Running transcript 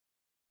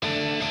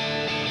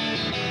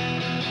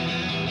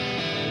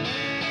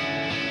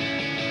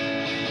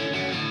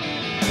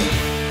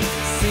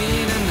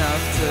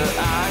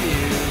eye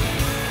you,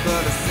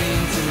 but I've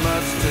seen too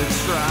much to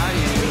try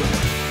you.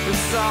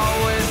 It's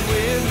always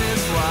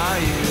weirdness why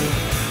you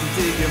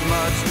dig it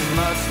much too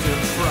much to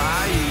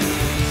fry you.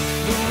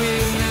 The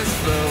weirdness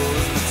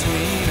flows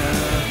between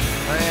us,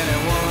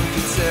 anyone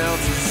can tell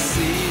to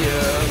see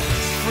us.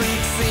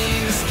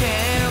 Freakscene just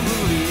can't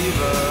believe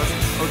us,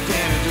 or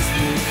can it just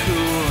be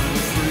cool and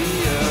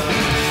free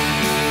us?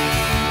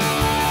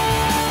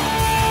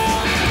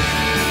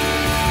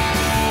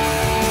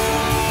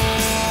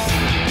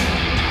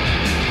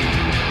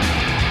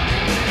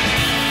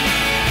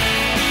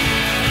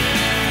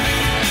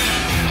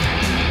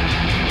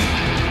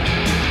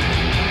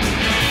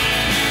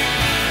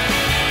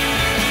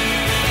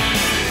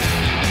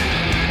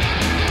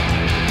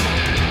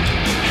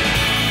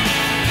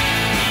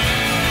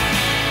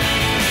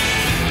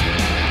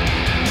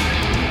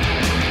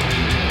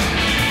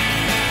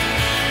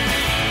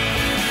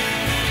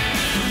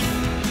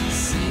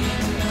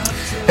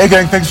 Hey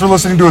gang, thanks for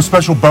listening to a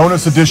special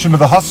bonus edition of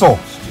The Hustle.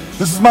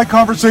 This is my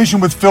conversation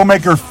with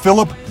filmmaker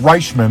Phillip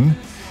Reichenheim,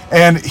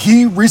 and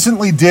he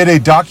recently did a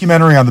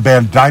documentary on the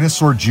band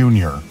Dinosaur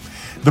Jr.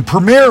 The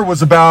premiere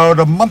was about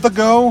a month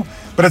ago,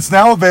 but it's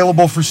now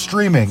available for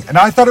streaming, and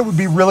I thought it would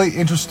be really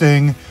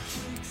interesting,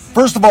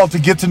 first of all, to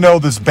get to know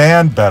this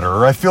band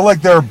better. I feel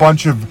like they're a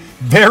bunch of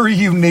very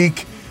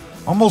unique,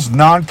 almost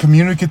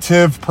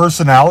non-communicative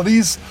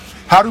personalities.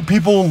 How do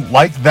people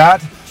like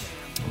that?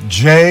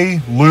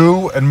 Jay,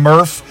 Lou, and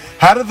Murph,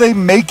 how do they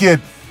make it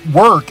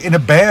work in a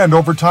band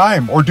over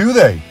time, or do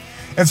they?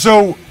 And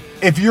so,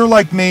 if you're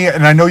like me,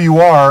 and I know you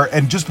are,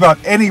 and just about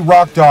any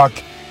rock doc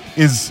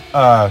is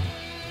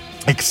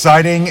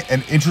exciting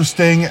and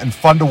interesting and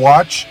fun to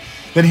watch,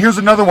 then here's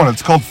another one.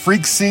 It's called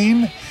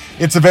Freakscene.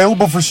 It's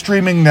available for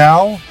streaming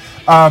now.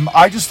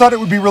 I just thought it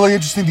would be really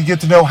interesting to get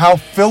to know how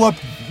Phillip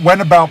went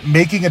about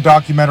making a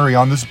documentary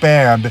on this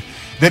band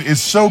that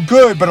is so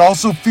good, but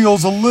also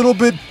feels a little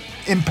bit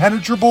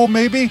impenetrable,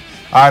 maybe?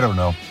 I don't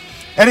know.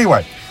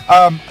 Anyway,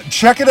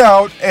 check it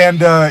out, and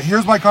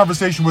here's my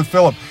conversation with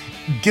Phillip.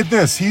 Get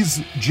this,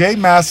 he's Jay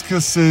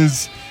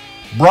Mascis's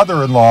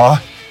brother-in-law,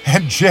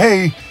 and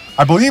Jay,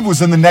 I believe,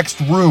 was in the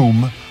next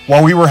room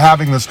while we were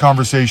having this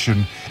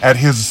conversation at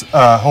his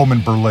home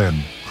in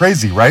Berlin.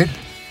 Crazy, right?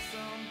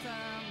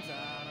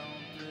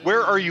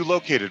 Where are you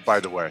located, by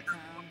the way?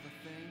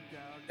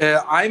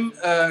 I'm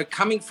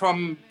coming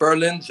from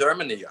Berlin,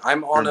 Germany.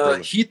 I'm on a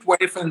heat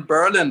wave in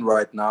Berlin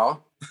right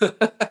now.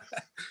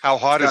 How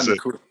hot is it?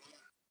 Cool.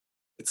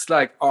 It's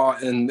like,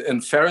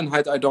 in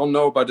Fahrenheit, I don't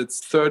know, but it's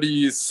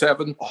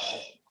 37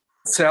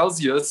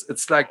 Celsius.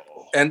 It's like,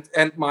 and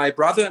my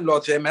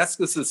brother-in-law, Jay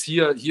Mascis, is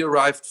here. He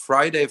arrived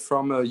Friday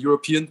from a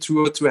European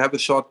tour to have a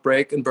short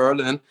break in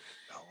Berlin.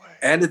 No way.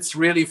 And it's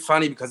really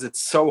funny because it's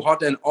so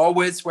hot. And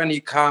always when he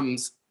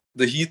comes,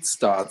 the heat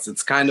starts.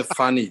 It's kind of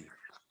funny.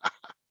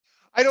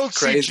 I don't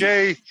see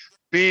Jay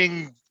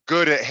being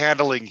good at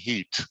handling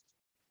heat.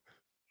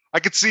 I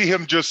could see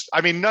him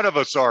none of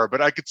us are,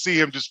 but I could see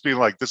him just being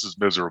like, this is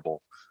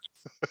miserable.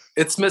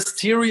 It's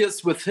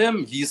mysterious with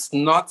him. He's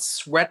not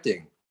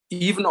sweating,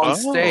 even on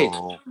stage.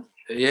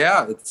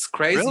 Yeah, it's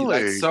crazy.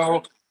 Really?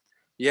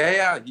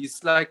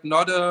 He's like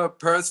not a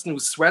person who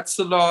sweats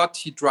a lot.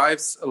 He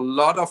drives a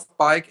lot of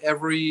bike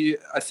every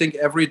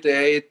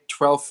day,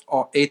 12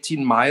 or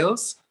 18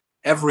 miles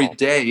every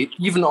day,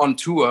 even on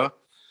tour.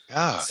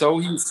 Yeah. So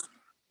he's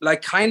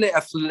like kind of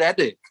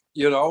athletic,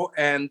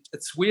 and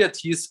it's weird.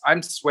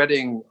 I'm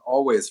sweating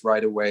always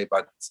right away,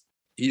 but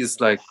he's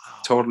like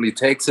totally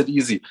takes it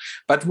easy.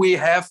 But we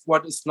have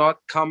what is not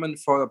common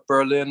for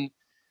Berlin.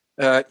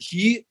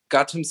 He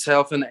got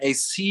himself an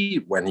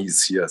AC when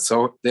he's here.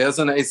 So there's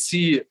an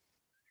AC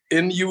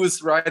in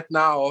use right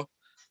now.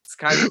 It's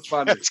kind of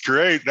fun. That's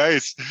great.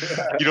 Nice.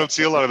 You don't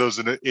see a lot of those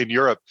in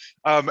Europe.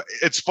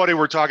 It's funny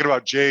we're talking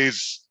about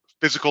Jay's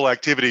physical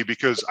activity,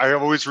 because I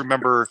always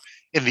remember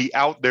in the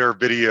Out There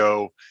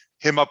video,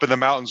 him up in the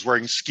mountains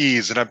wearing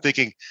skis. And I'm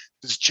thinking,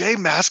 does Jay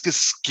Mascis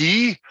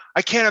ski?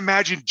 I can't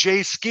imagine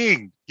Jay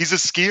skiing. He's a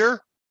skier?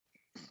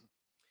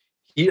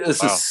 He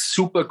is a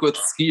super good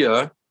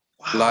skier.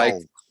 Wow. Like,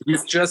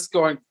 he's just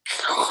going.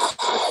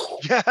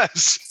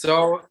 Yes.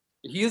 So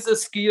he's a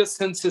skier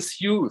since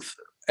his youth.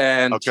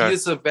 And he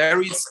is a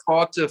very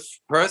sportive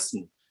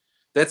person.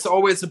 That's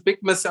always a big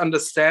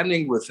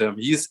misunderstanding with him.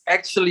 He's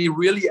actually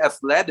really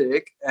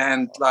athletic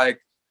and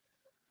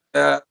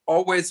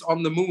always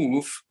on the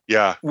move.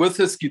 Yeah. With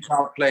his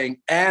guitar playing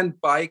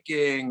and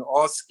biking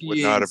or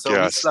skiing.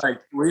 So he's like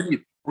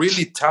really,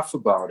 really tough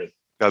about it.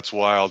 That's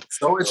wild.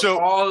 So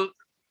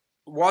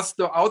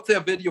the Out There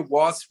video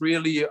was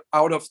really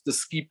out of the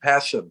ski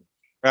passion.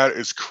 That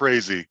is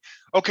crazy.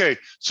 Okay.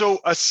 So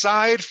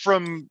aside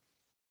from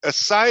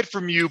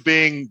you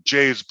being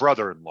Jay's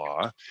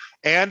brother-in-law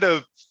and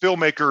a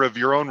filmmaker of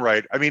your own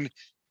right, I mean,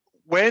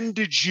 when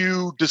did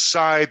you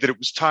decide that it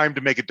was time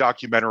to make a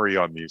documentary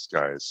on these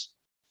guys?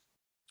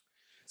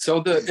 So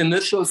the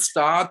initial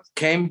start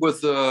came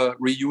with the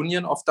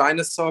reunion of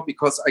Dinosaur,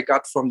 because I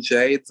got from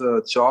Jay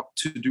the job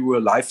to do a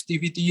live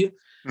DVD.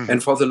 Mm-hmm.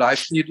 And for the live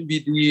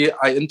DVD,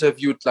 I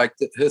interviewed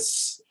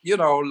his,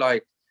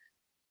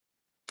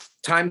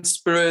 Time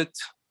Spirit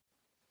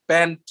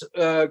band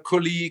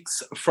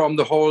colleagues from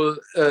the whole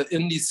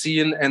indie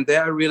scene. And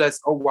there I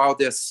realized, oh, wow,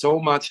 there's so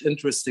much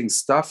interesting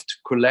stuff to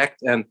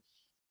collect. And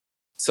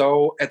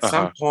so at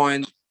some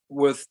point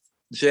with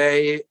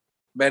Jay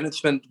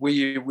management,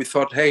 we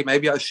thought, hey,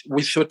 maybe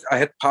we should. I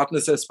had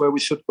partners as well. We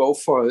should go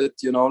for it.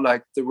 You know,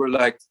 like there were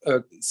like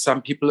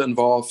some people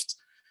involved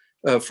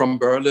from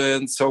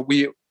Berlin. So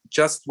we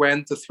just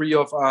went. The three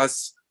of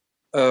us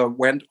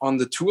went on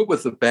the tour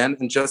with the band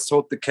and just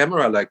sold the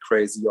camera like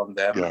crazy on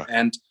them. Yeah.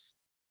 And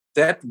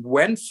that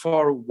went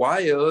for a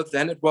while.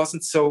 Then it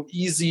wasn't so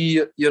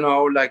easy, you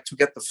know, like to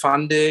get the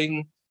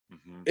funding.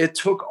 Mm-hmm. It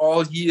took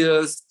all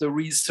years, the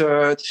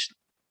research,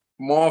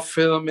 more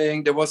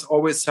filming. There was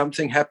always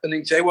something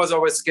happening. Jay was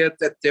always scared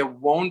that there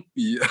won't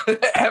be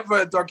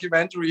ever a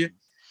documentary,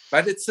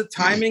 but it's a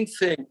timing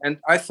thing. And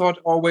I thought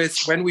always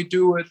when we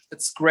do it,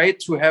 it's great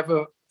to have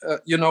a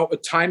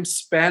time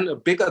span, a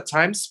bigger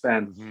time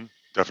span. Mm-hmm.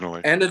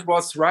 Definitely. And it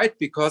was right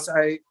because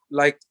I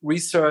like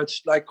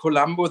researched like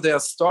Columbo, their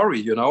story,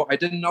 you know, I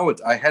didn't know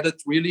it. I had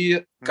it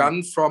really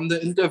gone from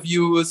the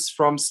interviews,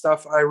 from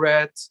stuff I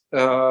read,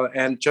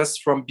 and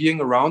just from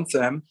being around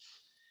them.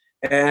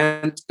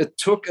 And it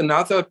took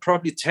another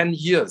probably 10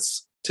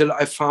 years till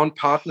I found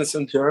partners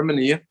in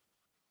Germany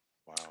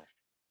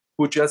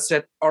who just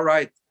said, all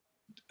right,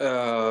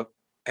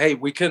 hey,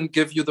 we can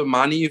give you the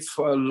money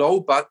for a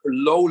low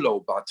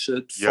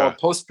budget for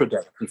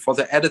post-production, for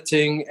the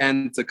editing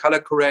and the color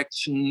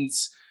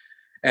corrections,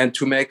 and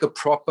to make a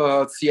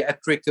proper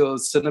theatrical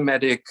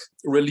cinematic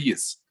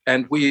release.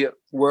 And we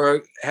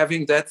were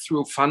having that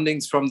through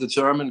fundings from the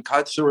German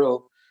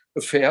Cultural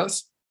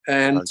Affairs.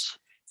 And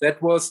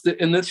that was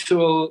the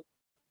initial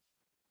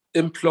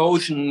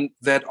implosion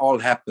that all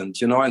happened,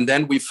 you know. And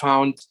then we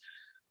found,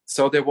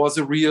 so there was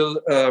a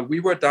real, we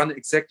were done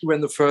exactly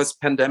when the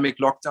first pandemic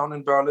lockdown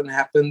in Berlin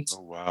happened.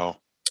 Oh, wow.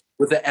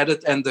 With the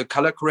edit and the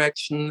color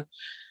correction.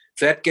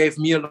 That gave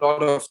me a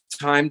lot of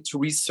time to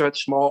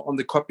research more on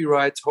the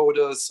copyright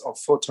holders of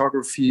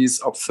photographies,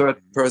 of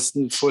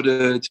third-person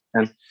footage.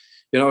 And,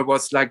 you know, it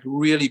was like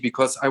really,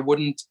 because I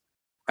wouldn't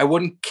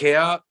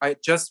care. I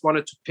just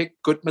wanted to pick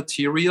good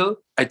material.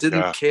 I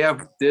didn't care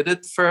who did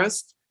it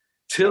first,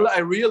 till I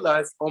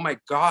realized, oh my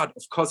God,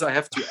 of course I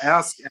have to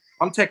ask and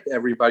contact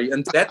everybody.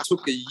 And that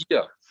took a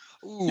year,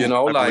 you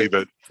know, like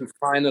to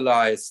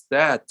finalize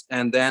that.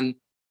 And then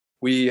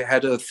we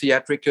had a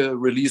theatrical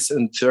release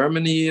in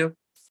Germany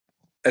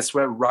as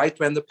well, right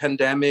when the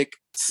pandemic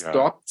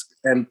stopped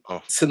and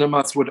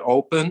cinemas would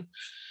open.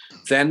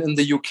 Then in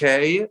the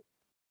UK,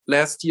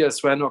 last year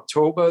as well, in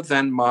October,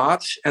 then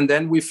March. And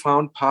then we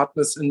found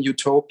partners in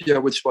Utopia,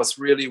 which was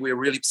really, we're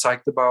really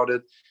psyched about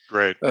it.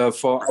 Great.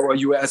 For our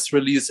US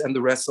release and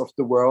the rest of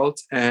the world.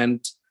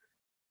 And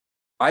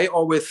I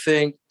always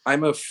think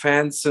I'm a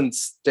fan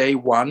since day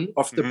one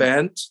of the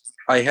band.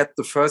 I had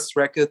the first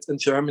record in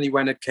Germany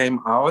when it came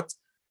out.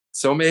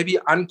 So maybe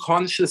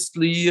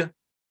unconsciously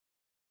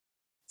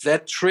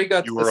that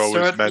triggered a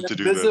certain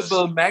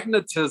invisible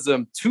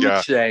magnetism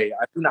to Jay.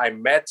 I mean, I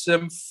met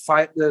him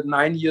 6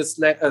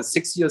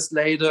 years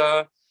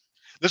later.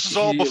 This is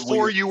all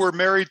before you were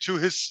married to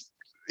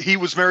he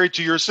was married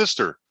to your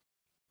sister.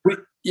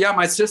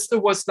 My sister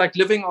was like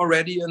living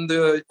already in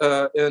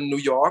New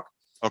York.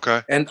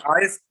 Okay. And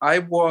I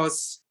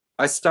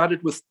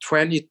started with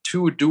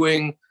 22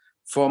 doing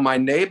for my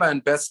neighbor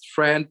and best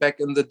friend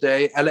back in the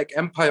day, Alec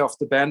Empire of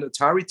the band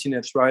Atari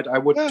Teenage Riot. I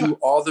would do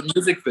all the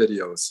music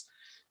videos.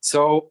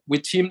 So we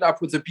teamed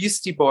up with the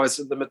Beastie Boys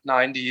in the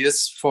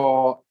mid-90s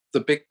for the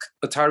big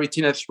Atari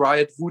Teenage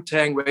Riot,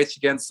 Wu-Tang, Rage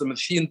Against the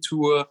Machine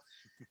tour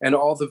and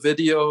all the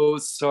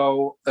videos.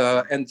 So,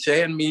 and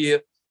Jay and me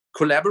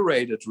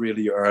collaborated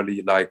really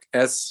early, like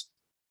as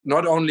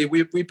not only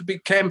we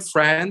became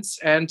friends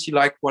and he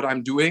liked what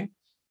I'm doing.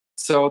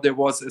 So there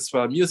was as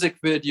well music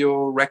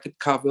video, record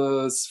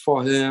covers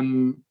for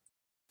him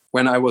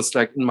when I was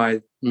like in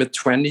my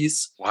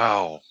mid-20s.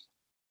 Wow.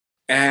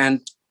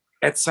 And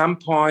at some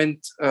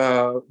point,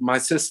 my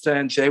sister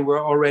and Jay were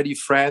already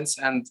friends,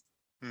 and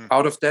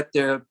out of that,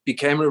 there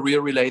became a real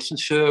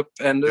relationship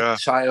and a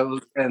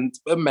child and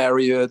a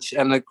marriage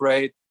and a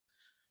great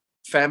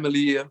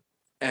family.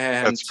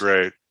 And that's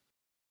great.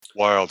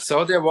 Wild.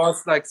 So there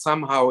was like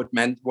somehow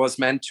was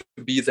meant to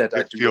be that.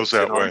 It feels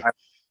that way.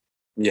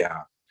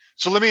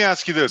 So let me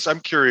ask you this.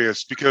 I'm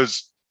curious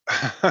because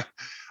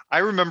I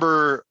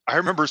remember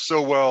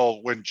so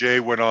well when Jay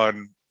went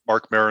on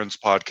Mark Maron's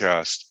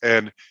podcast,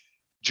 and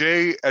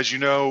Jay, as you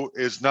know,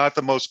 is not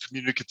the most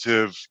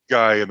communicative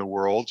guy in the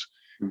world.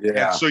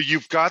 Yeah. And so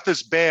you've got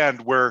this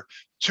band where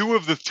two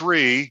of the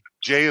three,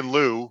 Jay and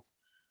Lou,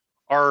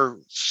 are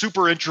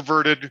super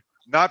introverted,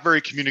 not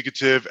very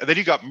communicative. And then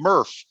you got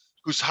Murph,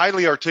 who's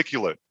highly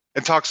articulate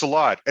and talks a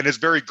lot and is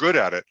very good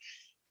at it.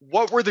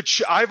 What were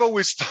I've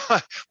always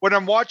thought when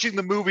I'm watching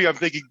the movie, I'm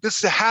thinking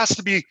this has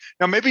to be,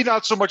 now maybe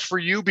not so much for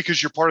you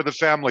because you're part of the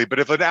family, but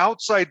if an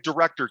outside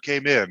director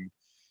came in,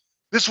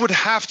 this would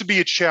have to be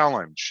a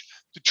challenge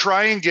to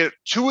try and get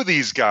two of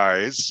these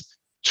guys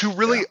to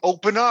really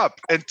open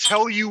up and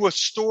tell you a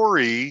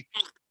story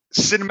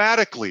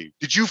cinematically,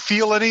 did you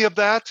feel any of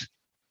that?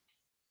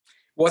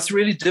 Was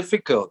really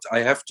difficult, I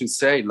have to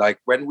say. Like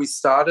when we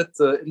started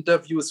the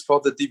interviews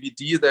for the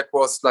DVD, that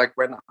was like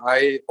when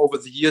over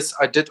the years,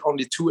 I did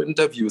only 2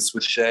 interviews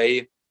with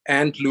Jay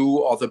and Lou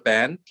or the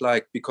band,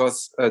 like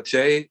because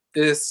Jay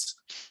is,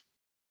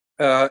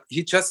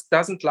 he just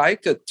doesn't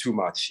like it too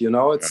much.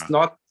 It's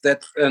not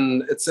that,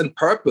 it's in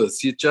purpose.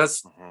 He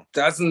just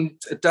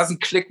it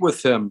doesn't click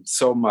with him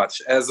so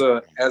much as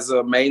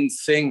a main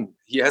thing.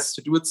 He has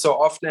to do it so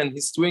often, and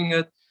he's doing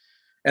it.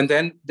 And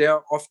then there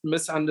are often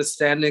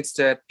misunderstandings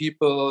that he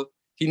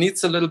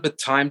needs a little bit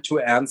time to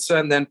answer.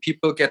 And then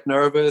people get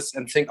nervous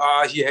and think,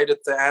 he hated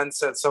the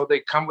answer. So they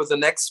come with the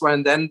next one,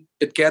 and then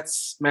it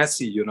gets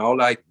messy,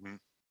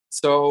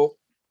 So,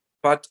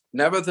 but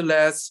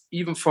nevertheless,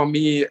 even for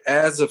me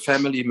as a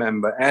family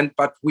member,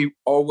 but we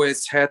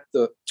always had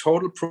the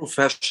total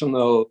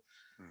professional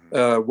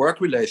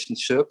work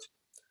relationship.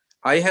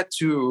 I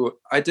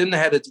didn't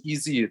have it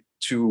easy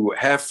to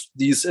have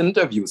these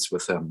interviews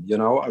with him.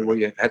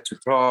 We had to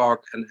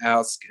talk and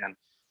ask, and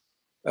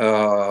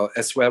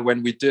as well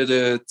when we did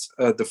it,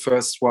 the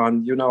first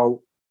one,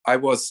 I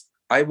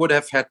would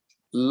have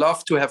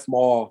loved to have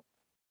more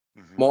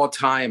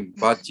time,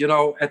 but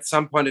at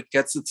some point it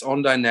gets its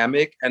own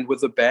dynamic. And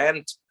with the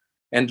band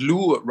and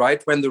Lou,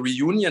 right when the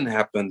reunion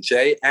happened,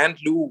 Jay and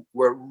Lou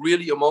were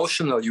really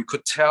emotional. You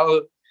could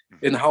tell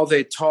in how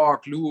they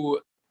talk. Lou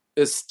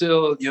is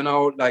still,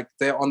 like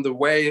they're on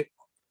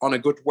a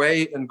good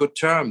way, in good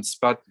terms,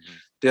 but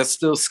there's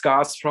still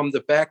scars from the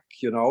back,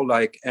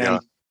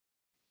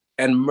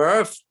 and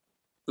Murph,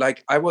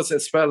 like I was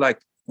as well, like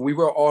we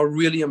were all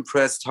really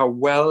impressed how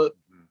well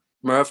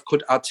Murph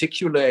could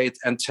articulate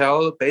and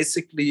tell,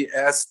 basically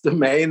as the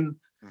main,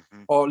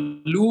 or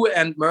Lou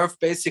and Murph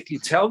basically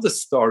tell the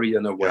story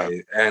in a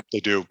way. And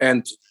they do.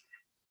 And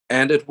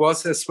it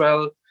was as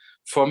well,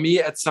 for me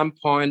at some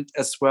point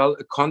as well,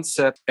 a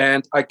concept.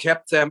 And I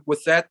kept them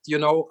with that,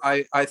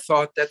 I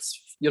thought that's,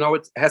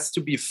 it has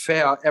to be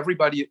fair.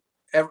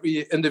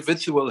 Every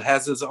individual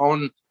has his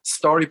own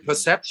story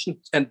perception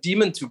and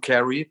demon to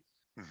carry.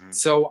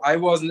 So I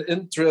wasn't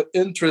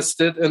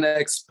interested in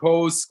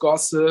exposed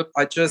gossip.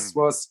 I just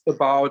was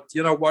about,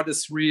 what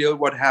is real,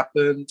 what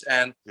happened.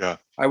 And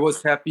I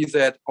was happy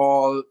that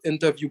all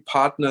interview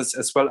partners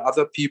as well,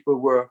 other people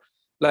were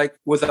like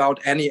without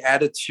any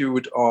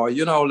attitude, or,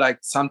 like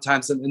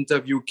sometimes an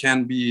interview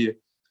can be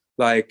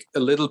like a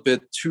little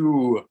bit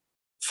too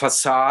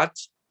facade,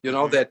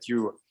 that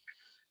you...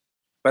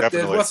 But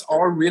Definitely. It was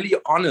all really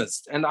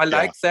honest. And I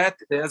like that.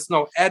 There's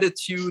no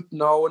attitude,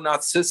 no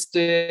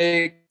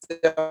narcissistic.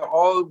 They're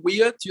all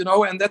weird,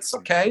 and that's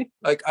okay.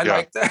 Like, I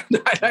like that.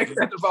 I like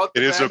that about the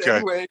band. It is okay.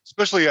 Anyway.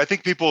 Especially, I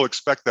think people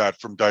expect that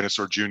from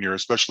Dinosaur Jr.,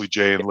 especially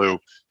Jay and Lou.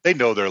 They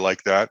know they're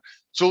like that.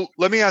 So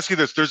let me ask you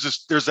this.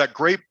 There's that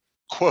great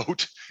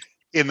quote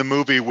in the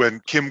movie when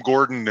Kim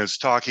Gordon is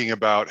talking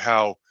about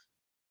how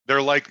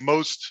they're like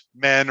most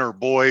men or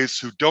boys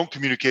who don't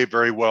communicate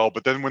very well,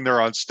 but then when they're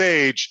on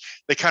stage,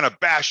 they kind of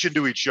bash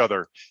into each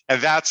other.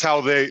 And that's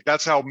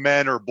how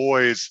men or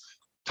boys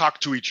talk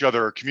to each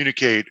other or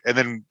communicate. And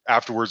then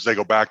afterwards they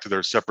go back to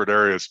their separate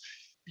areas.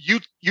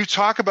 You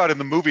talk about in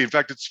the movie, in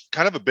fact, it's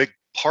kind of a big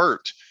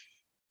part.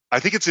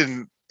 I think it's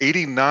in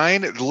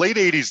 89, the late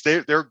 80s,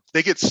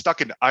 they get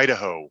stuck in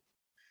Idaho.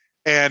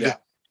 And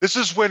this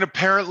is when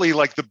apparently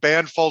like the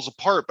band falls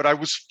apart, but I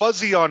was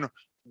fuzzy on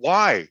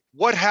why?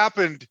 What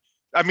happened?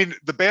 I mean,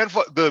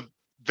 the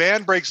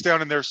van breaks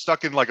down and they're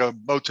stuck in like a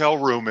motel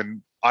room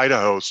in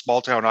Idaho,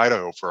 small town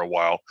Idaho, for a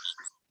while.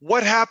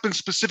 What happened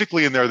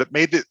specifically in there that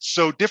made it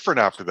so different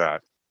after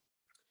that?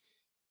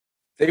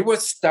 They were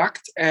stuck,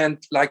 and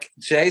like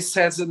Jay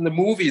says in the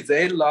movie,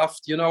 they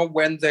loved,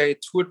 when they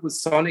toured with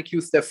Sonic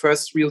Youth, their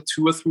first real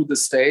tour through the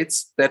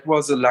States. That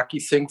was a lucky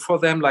thing for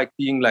them, like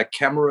being like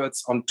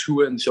camarades on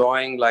tour,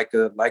 enjoying like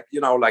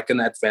an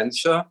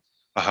adventure.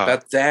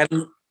 But then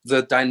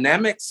the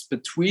dynamics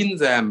between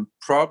them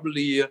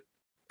probably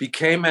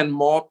became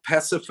more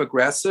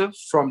passive-aggressive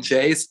from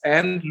Jay's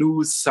and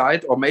Lou's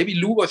side, or maybe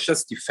Lou was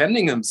just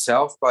defending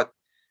himself, but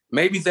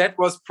maybe that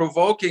was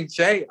provoking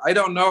Jay. I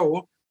don't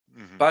know.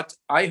 But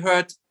I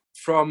heard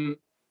from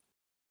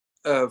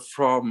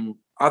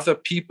other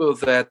people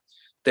that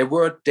there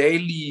were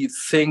daily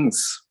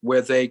things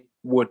where they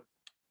would,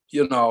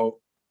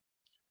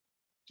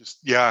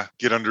 just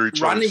get under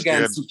each other, run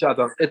against each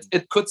other.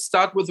 It could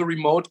start with a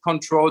remote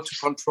control to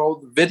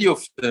control the video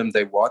film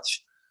they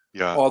watch,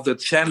 or the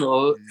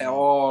channel,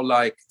 or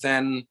like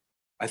then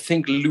I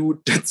think Lou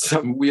did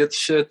some weird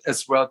shit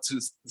as well to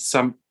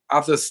some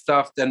other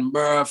stuff. Then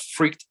Murph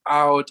freaked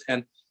out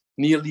and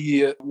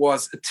nearly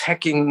was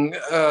attacking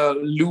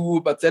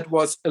Lou, but that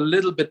was a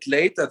little bit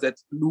later that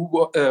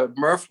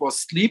Murph was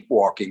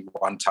sleepwalking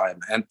one time,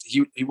 and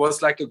he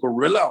was like a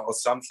gorilla or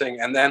something,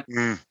 and then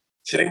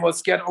Jay was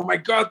scared, oh my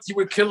God, he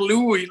will kill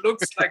Lou, he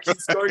looks like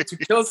he's going to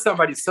kill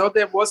somebody. So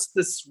there was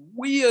this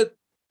weird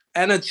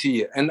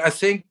energy, and I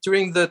think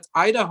during the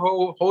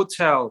Idaho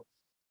hotel,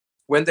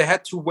 when they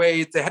had to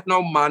wait, they had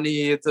no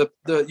money, there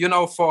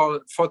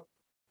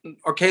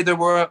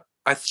were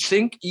I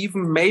think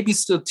even maybe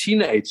still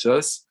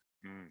teenagers.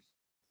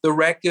 The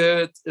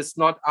record is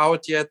not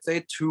out yet.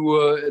 They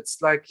tour.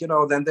 It's like,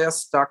 then they're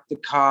stuck. The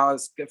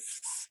cars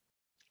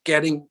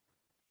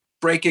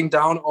breaking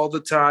down all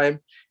the time.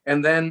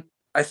 And then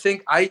I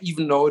think I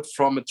even know it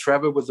from a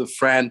travel with a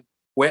friend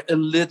where a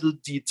little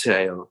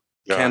detail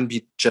can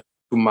be just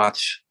too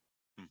much.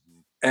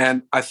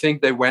 And I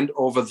think they went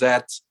over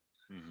that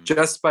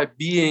just by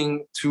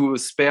being to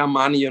spare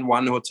money in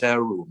one hotel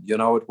room.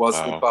 It was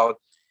about,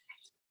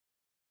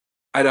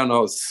 I don't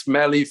know,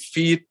 smelly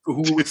feet,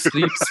 who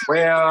sleeps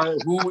where,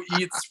 who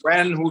eats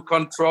when, who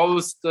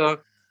controls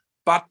the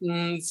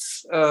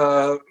buttons,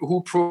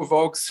 who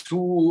provokes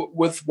who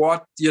with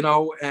what,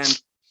 and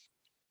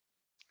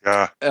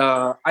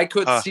I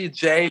could see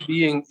Jay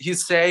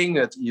he's saying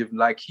it even,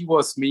 like he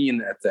was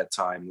mean at that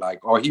time,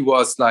 like, or he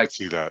was like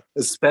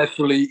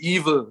especially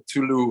evil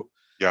to Lou.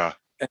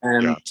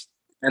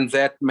 And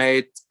that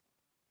made,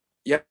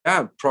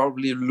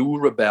 probably Lou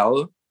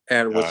rebel.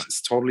 Which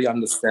is totally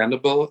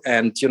understandable.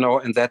 And,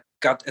 and that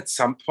got at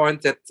some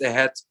point that they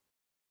had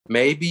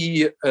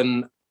maybe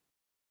an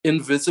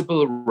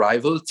invisible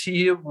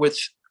rivalry,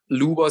 which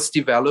Lou was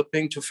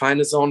developing to find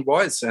his own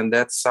voice. And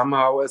that's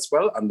somehow as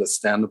well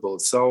understandable.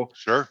 So,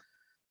 sure.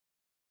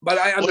 But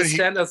I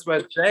understand as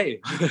well, Jay.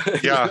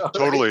 Yeah,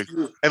 totally.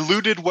 And Lou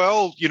did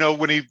well,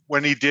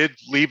 when he did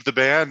leave the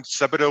band.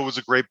 Sebadoh was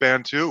a great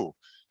band too.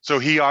 So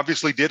he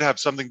obviously did have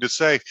something to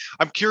say.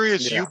 I'm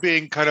curious, you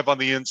being kind of on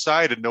the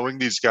inside and knowing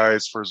these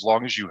guys for as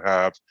long as you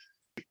have,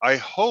 I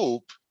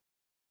hope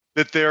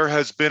that there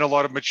has been a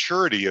lot of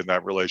maturity in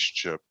that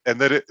relationship, and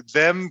that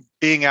them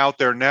being out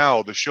there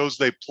now, the shows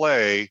they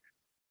play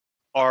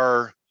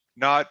are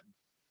not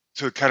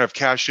to kind of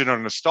cash in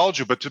on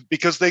nostalgia, but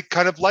because they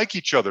kind of like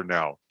each other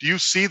now. Do you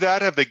see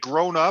that? Have they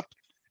grown up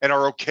and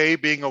are okay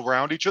being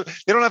around each other?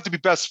 They don't have to be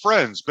best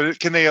friends,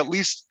 but can they at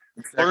least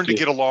learn to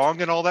get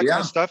along and all that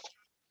kind of stuff?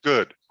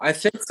 Good. I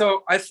think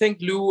so. I think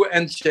Lou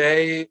and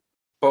Jay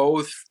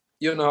both,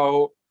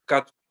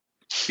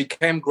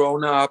 became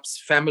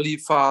grown-ups, family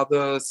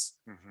fathers.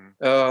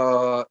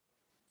 They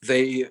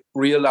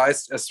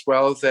realized as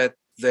well that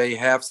they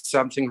have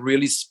something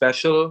really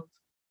special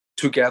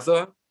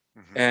together.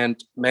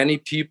 And many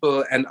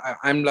people, and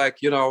I'm like,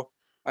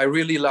 I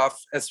really love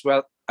as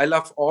well. I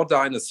love all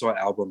Dinosaur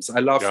albums. I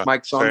love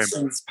Mike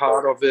Johnson's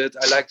part of it.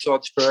 I like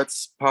George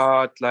Bird's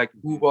part, like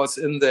who was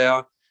in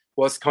there,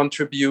 was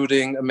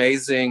contributing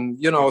amazing,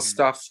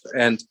 stuff.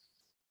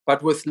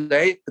 But with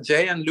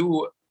Jay and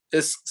Lou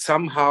is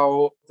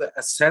somehow the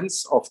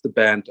essence of the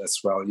band as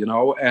well,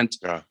 and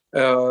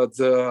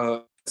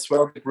the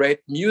great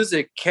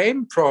music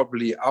came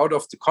probably out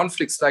of the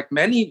conflicts, like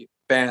many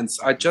bands.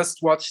 I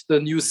just watched the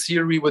new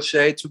series with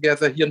Jay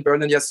together here in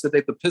Berlin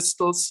yesterday, The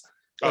Pistols.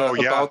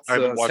 About I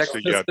haven't watched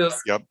it yet.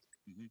 Yep.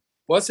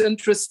 Was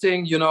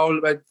interesting,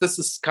 like this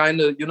is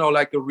kind of,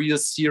 like a real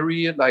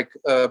series, like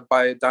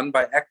done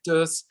by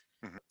actors.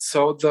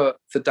 So the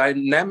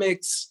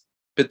dynamics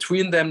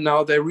between them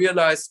now, they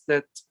realize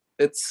that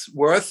it's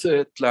worth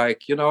it.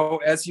 Like,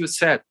 as you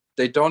said,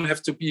 they don't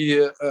have to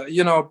be,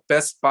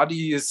 best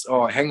buddies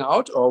or hang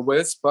out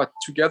always, but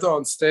together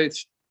on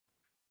stage,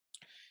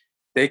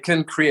 they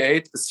can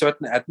create a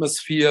certain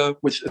atmosphere,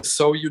 which is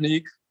so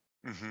unique,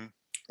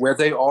 where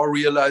they all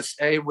realize,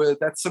 hey, well,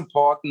 that's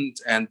important.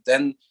 And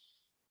then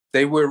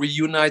they were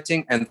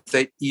reuniting, and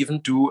they even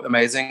do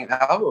amazing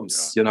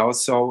albums,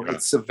 So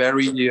it's a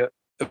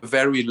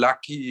very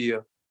lucky,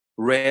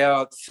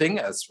 rare thing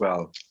as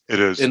well. It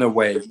is, in a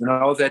way,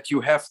 that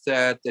you have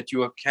that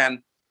you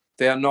can.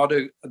 They're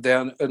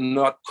a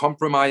not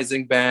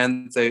compromising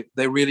band.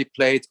 They really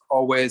played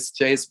always.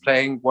 Jay's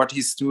playing what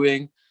he's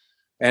doing,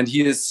 and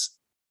he's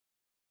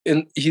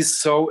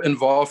so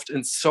involved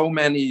in so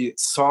many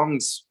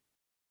songs,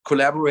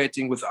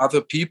 collaborating with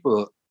other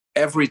people.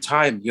 Every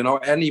time,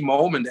 any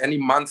moment, any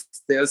month,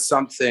 there's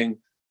something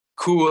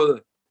cool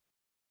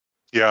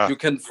you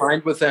can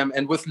find with them.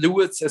 And with Lou,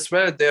 it's as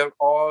well, they're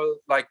all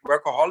like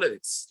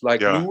workaholics.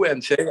 Like Lou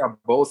and Jay are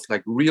both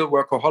like real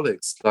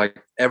workaholics.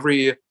 Like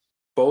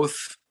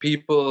both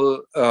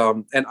people,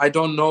 and I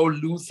don't know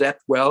Lou that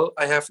well,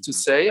 I have to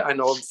say. I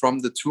know him from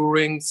the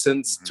touring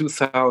since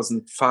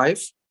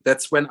 2005.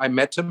 That's when I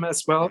met him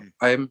as well.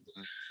 I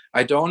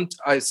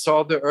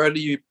saw the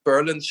early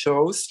Berlin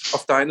shows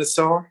of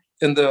Dinosaur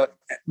in the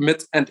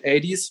mid and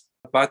 80s,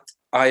 but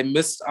I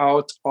missed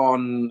out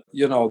on,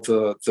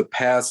 the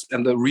past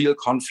and the real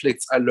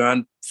conflicts I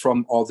learned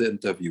from all the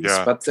interviews.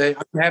 But I'm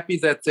happy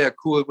that they're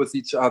cool with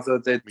each other.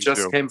 They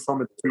came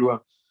from a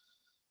tour.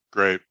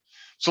 Great.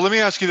 So let me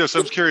ask you this.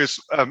 I'm curious,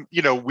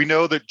 we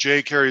know that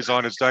Jay carries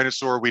on as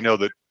Dinosaur. We know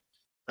that,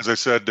 as I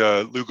said,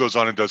 Lou goes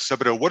on and does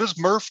Sebadoh. What does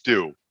Murph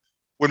do?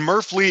 When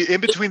Murph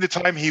in between the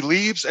time he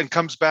leaves and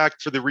comes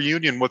back for the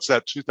reunion, what's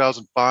that,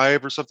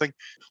 2005 or something?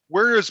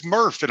 Where is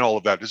Murph in all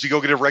of that? Does he go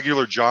get a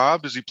regular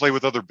job? Does he play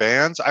with other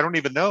bands? I don't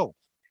even know.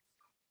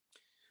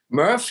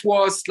 Murph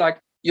was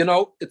like,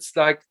 it's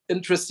like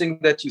interesting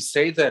that you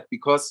say that,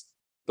 because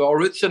the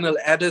original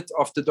edit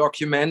of the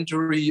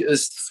documentary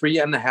is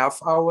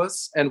 3.5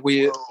 hours, and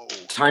we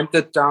timed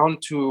it down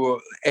to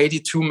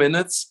 82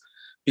 minutes,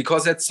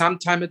 because at some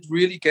time it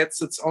really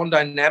gets its own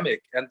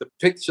dynamic, and the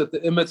picture,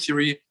 the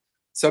imagery.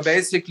 So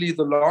basically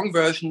the long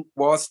version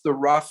was the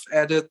rough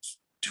edit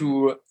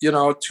to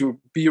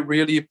be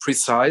really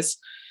precise.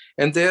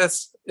 And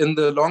there's in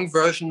the long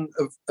version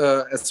of,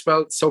 as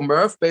well. So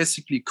Merv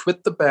basically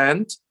quit the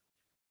band,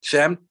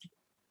 jammed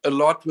a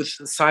lot with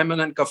Simon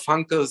and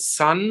Garfunkel's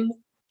son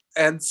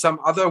and some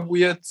other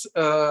weird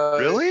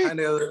kind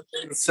of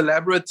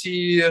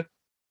celebrity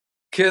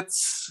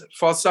kids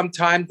for some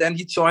time. Then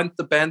he joined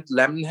the band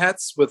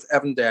Lemonheads with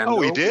Evan Dando.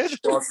 Oh, he did? Which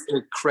was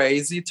a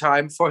crazy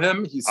time for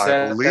him. He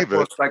said that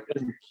was like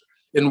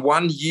in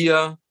 1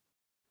 year,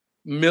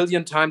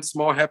 million times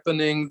more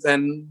happening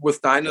than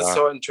with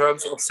Dinosaur in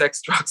terms of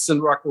sex, drugs,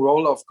 and rock and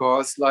roll, of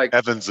course. Like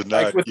Evan's a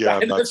nut. Like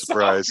I'm not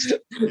surprised.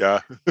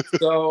 Yeah.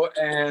 So,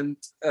 and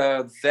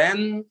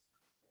then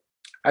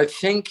I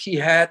think he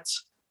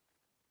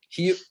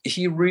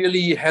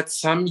really had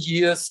some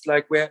years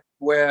like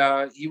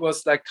where he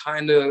was like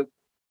kind of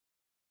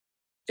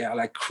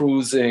like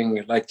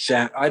cruising, like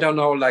I don't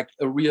know, like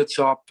a real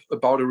job,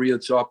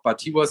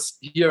 but he was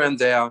here and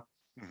there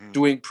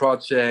doing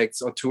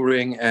projects or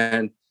touring,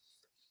 and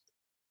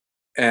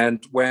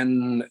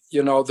when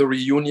the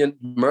reunion,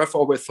 Murph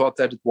always thought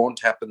that it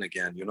won't happen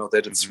again,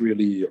 that it's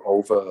really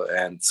over.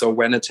 And so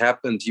when it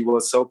happened, he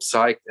was so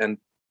psyched, and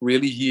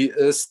really he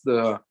is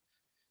the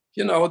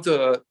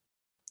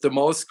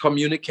most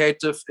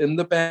communicative in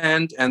the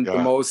band, and the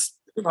most,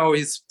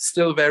 he's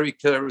still very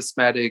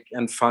charismatic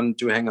and fun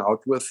to hang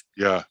out with.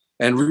 Yeah.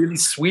 And really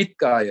sweet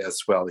guy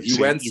as well.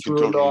 He went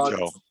through a lot.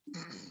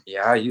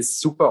 Yeah, he's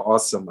super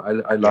awesome.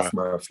 I love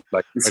Murph.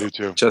 Like, he's I do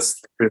too.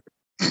 Just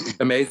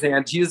amazing.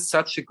 And he is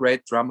such a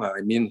great drummer.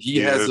 I mean,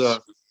 he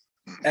after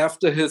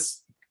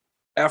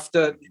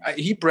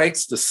he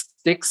breaks the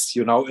sticks,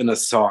 in a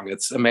song.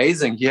 It's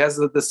amazing. He has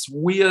this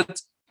weird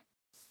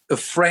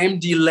frame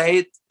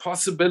delayed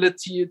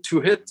possibility to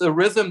hit the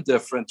rhythm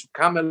different, to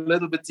come a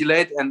little bit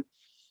delayed. And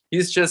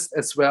he's just,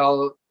 as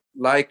well,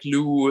 like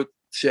Lou,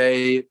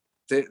 Jay,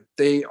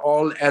 they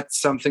all add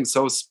something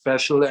so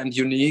special and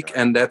unique.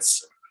 And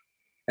that's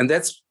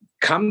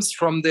comes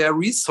from their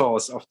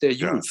resource of their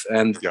youth.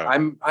 And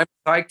I'm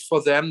psyched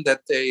for them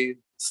that they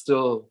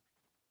still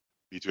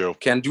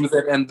can do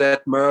that, and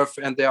that Murph,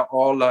 and they're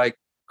all like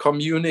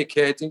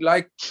communicating,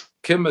 like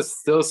Kim is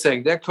still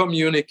saying, they're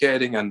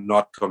communicating and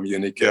not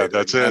communicating. Yeah,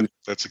 that's it.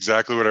 That's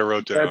exactly what I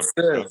wrote down. That's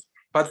it. Yeah.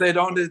 But they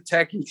don't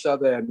attack each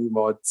other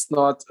anymore. It's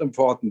not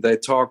important. They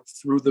talk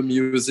through the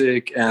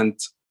music, and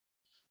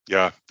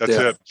that's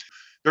it.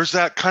 There's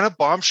that kind of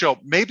bombshell.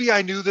 Maybe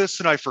I knew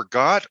this and I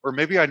forgot, or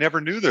maybe I never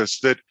knew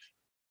this, that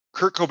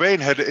Kurt Cobain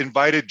had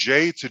invited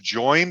Jay to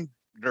join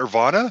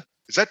Nirvana.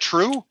 Is that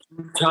true?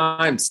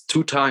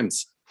 2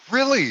 times.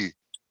 Really?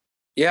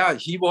 Yeah,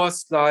 he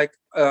was like,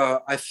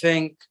 I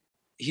think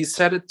he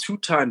said it 2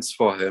 times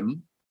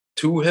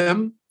to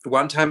him.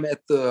 One time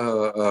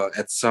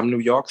at some New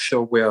York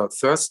show where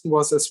Thurston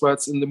was as well.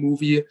 It's in the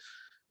movie.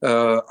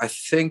 I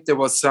think there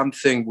was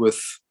something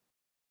with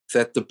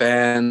that the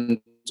band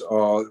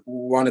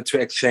wanted to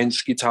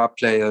exchange guitar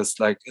players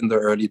like in the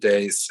early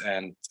days,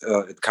 and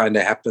it kind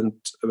of happened.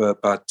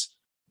 But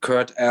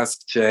Kurt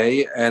asked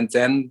Jay, and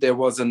then there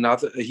was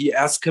another. He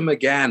asked him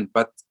again,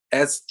 but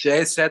as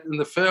Jay said in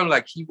the film,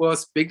 like, he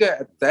was bigger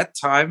at that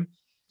time.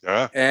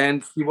 Yeah.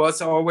 And he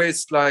was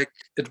always like,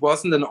 it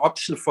wasn't an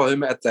option for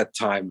him at that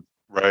time.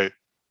 Right.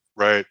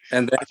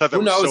 And then,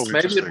 who knows,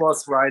 maybe it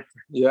was right.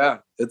 Yeah,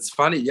 it's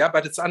funny. Yeah,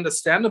 but it's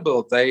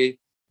understandable. They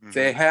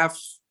have,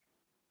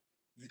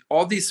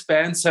 all these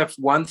bands have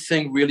one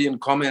thing really in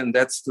common, and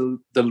that's the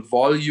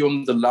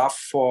volume, the love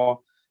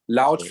for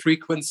loud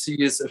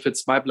frequencies. If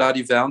it's My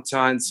Bloody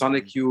Valentine,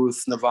 Sonic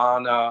Youth,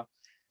 Nirvana,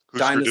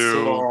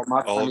 Dinosaur,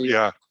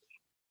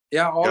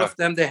 all of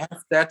them, they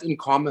have that in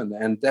common.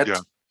 And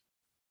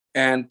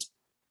and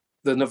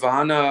the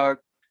Nirvana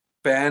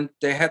band,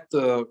 they had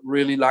the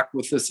really luck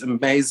with this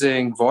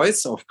amazing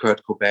voice of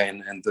Kurt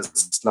Cobain, and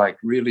this like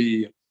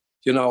really,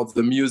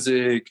 the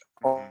music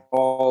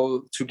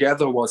all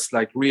together was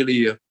like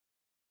really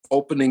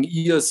opening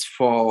ears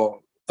for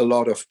a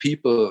lot of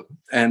people.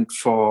 And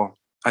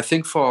I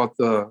think for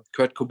the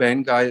Kurt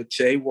Cobain guy,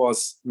 Jay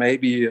was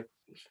maybe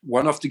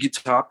one of the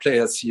guitar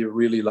players he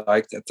really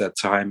liked at that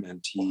time,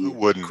 and he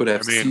could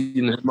have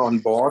seen him on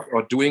board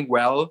or doing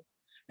well.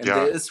 And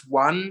there's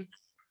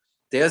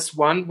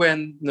one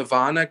when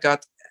Nirvana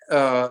got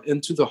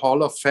into the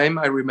Hall of Fame.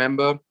 I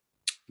remember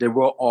there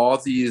were all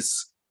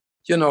these,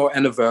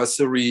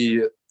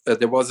 anniversary.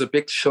 There was a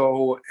big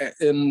show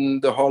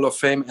in the Hall of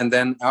Fame, and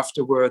then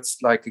afterwards,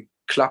 like a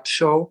club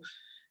show.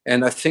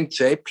 And I think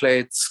Jay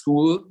played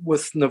School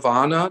with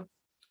Nirvana.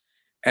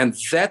 And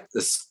that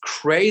is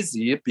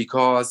crazy,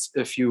 because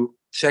if you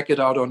check it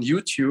out on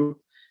YouTube,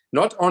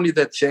 not only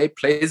that Jay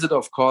plays it,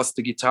 of course,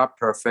 the guitar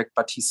perfect,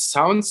 but he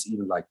sounds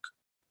even like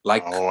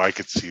I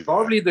could see that.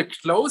 Probably the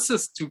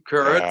closest to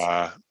Kurt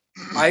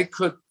I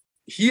could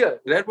here,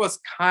 that was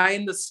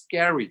kind of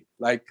scary.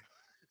 Like,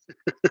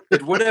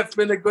 it would have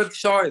been a good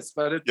choice,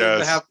 but it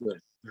didn't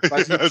happen.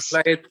 But he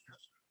played.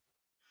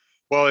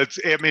 Well,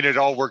 it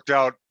all worked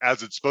out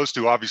as it's supposed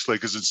to, obviously,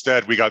 because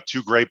instead we got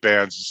two great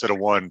bands instead of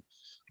one.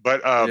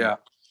 But all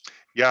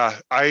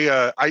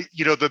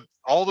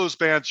those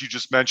bands you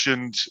just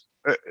mentioned,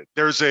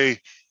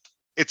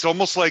 it's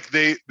almost like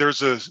the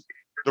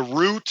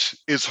root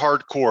is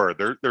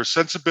hardcore. Their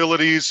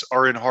sensibilities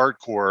are in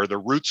hardcore. The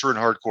roots are in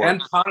hardcore.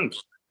 And punk.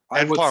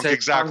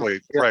 Exactly.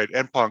 Punk. Right.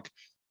 And punk.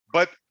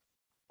 But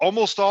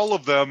almost all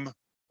of them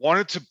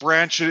wanted to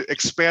branch it,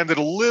 expand it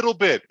a little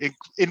bit,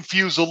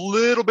 infuse a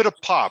little bit of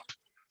pop.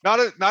 Not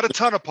a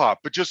ton of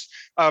pop, but just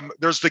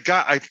there's the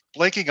guy, I'm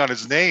blanking on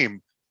his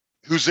name,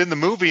 who's in the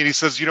movie, and he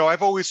says,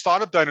 I've always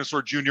thought of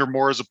Dinosaur Jr.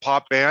 more as a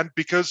pop band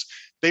because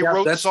they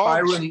wrote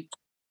songs. Byron.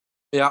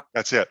 Yeah.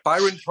 That's it.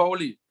 Byron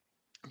Foley.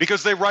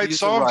 Because they write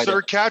songs that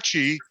are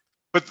catchy,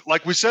 but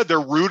like we said, they're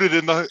rooted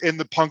in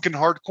the punk and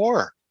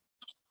hardcore.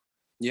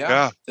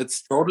 Yeah.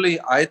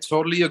 I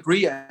totally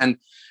agree. And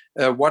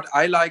what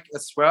I like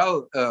as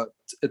well,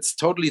 it's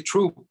totally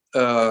true.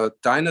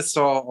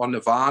 Dinosaur or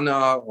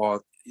Nirvana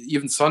or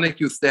even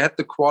Sonic Youth, they had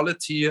the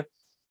quality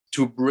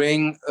to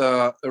bring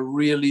a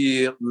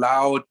really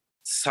loud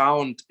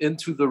sound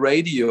into the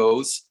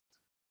radios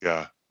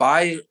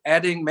by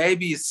adding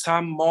maybe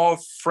some more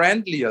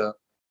friendlier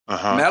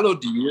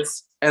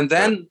melodies. And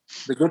then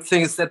the good thing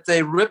is that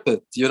they rip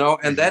it,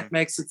 and that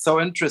makes it so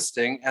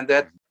interesting. And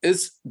that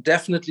is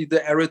definitely the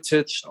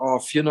heritage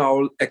of,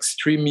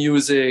 extreme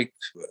music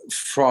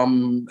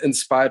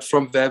inspired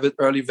from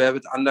early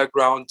Velvet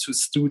Underground to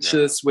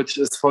Stooges, which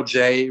is for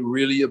Jay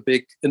really a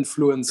big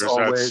influence. There's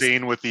always. That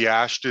scene with the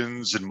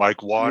Ashtons and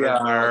Mike Watt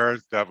in there.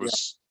 That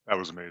was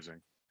amazing.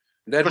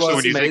 Especially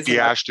when you think the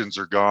Ashtons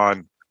are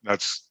gone.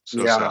 That's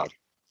so sad.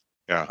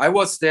 Yeah. I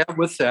was there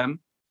with them.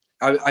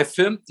 I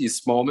filmed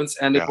these moments,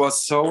 and it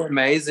was so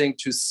amazing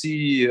to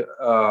see,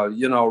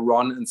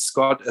 Ron and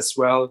Scott as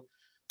well.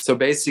 So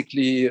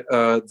basically,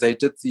 they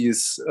did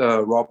these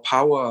raw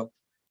power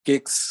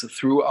gigs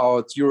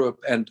throughout Europe,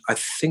 and I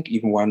think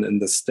even one in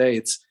the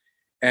States.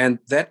 And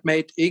that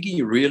made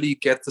Iggy really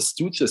get the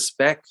Stooges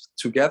back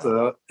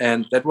together.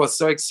 And that was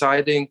so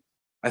exciting.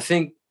 I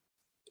think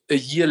a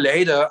year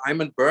later,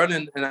 I'm in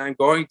Berlin and I'm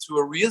going to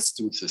a real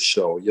Stooges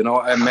show.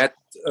 I met,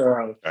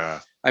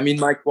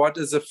 Mike Watt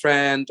is a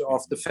friend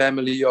of the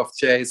family of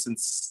Jay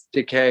since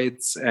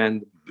decades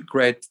and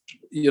great,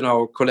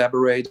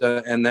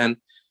 collaborator. And then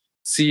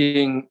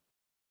seeing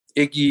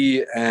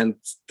Iggy and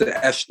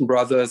the Ashton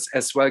brothers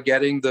as well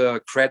getting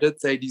the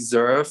credit they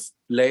deserve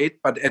late,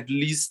 but at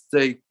least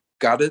they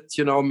got it,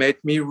 made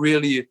me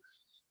really,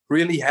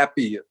 really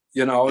happy,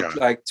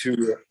 like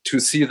to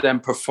see them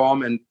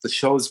perform. And the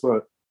shows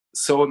were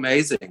so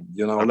amazing,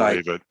 I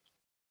believe it.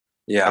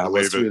 Yeah, I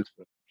believe it. Really...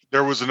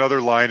 There was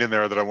another line in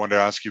there that I wanted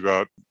to ask you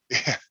about.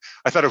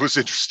 I thought it was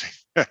interesting.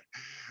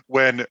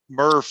 When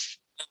Murph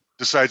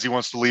decides he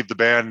wants to leave the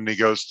band, and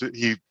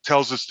he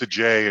tells this to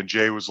Jay, and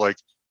Jay was like,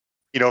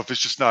 if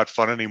it's just not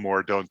fun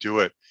anymore, don't do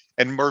it.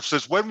 And Murph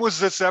says, when was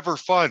this ever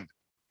fun?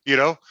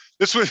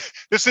 This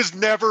has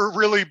never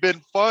really been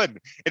fun.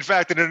 In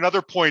fact, at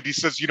another point, he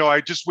says,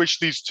 I just wish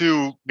these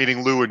two,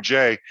 meaning Lou and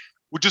Jay,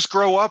 would just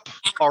grow up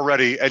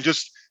already and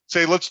just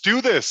say, let's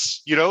do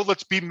this,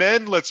 let's be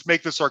men, let's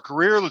make this our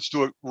career, let's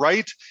do it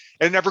right.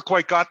 And it never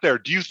quite got there.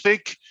 Do you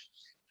think,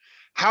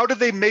 how did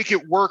they make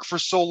it work for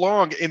so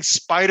long in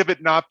spite of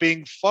it not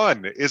being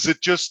fun? Is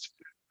it just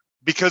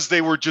because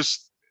they were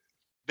just,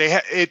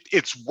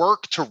 it's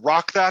work to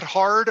rock that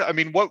hard? I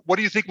mean, what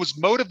do you think was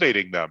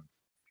motivating them?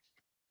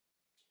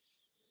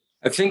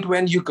 I think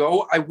when you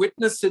go, I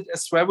witnessed it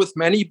as well with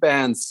many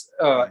bands,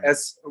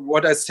 as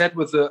what I said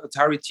with the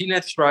Atari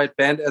Teenage Riot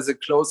band as a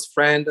close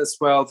friend as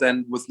well.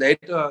 Then with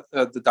later,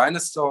 the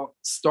Dinosaur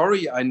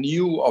story I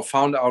knew or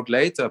found out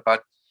later.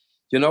 But,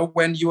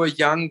 when you're a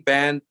young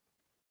band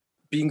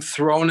being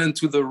thrown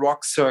into the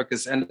rock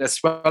circus, and as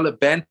well a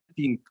band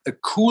being a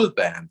cool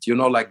band,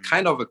 like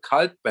kind of a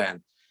cult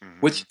band,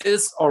 which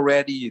is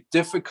already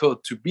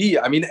difficult to be.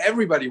 I mean,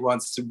 everybody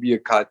wants to be a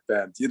cult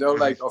band,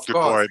 like, of Good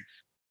course. Point.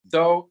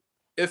 So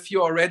if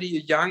you're already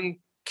a young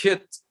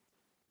kid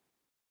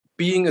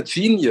being a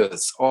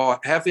genius or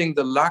having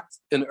the luck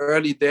in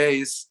early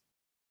days,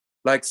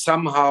 like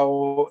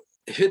somehow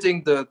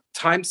hitting the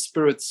time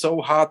spirit so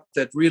hard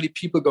that really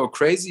people go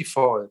crazy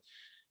for it,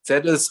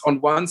 that is on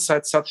one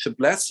side such a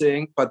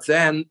blessing. But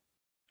then,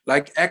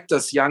 like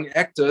young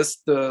actors,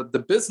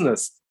 the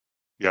business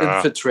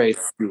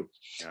infiltrates you.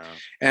 Yeah.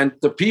 And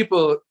the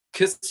people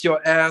kiss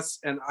your ass.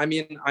 And I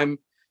mean, I'm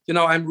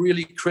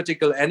really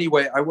critical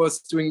anyway. I was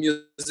doing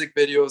music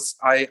videos.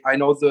 I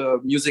know the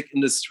music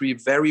industry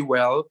very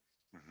well.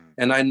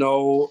 And I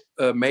know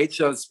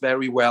majors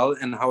very well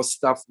and how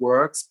stuff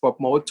works. Bob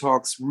Moe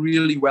talks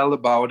really well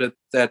about it,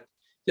 that,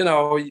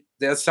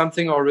 there's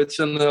something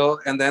original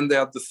and then there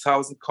are the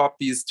 1,000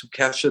 copies to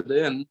cash it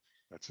in.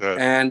 That's it.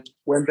 And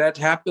when that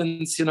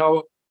happens,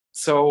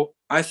 so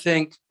I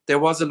think there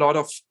was a lot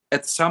of,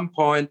 at some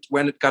point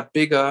when it got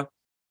bigger,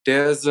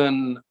 there's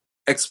an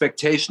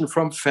expectation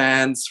from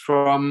fans.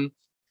 From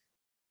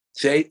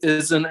Jay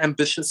is an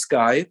ambitious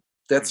guy,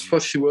 that's for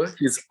sure.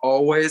 He's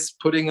always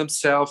putting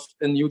himself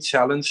in new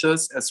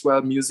challenges as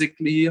well,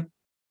 musically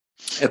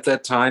at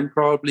that time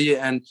probably.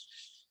 And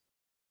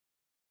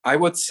I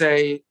would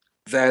say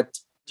that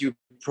you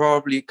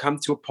probably come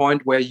to a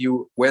point where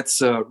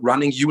it's a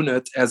running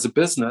unit as a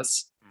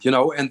business,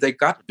 and they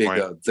got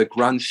bigger. Right. The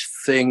grunge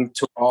thing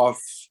took off.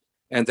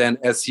 And then,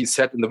 as he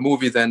said in the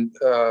movie, then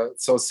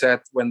so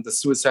sad when the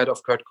suicide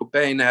of Kurt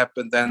Cobain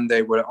happened, then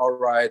they were, all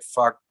right,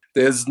 fuck,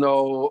 there's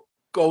no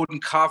golden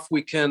calf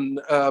we can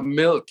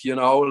milk,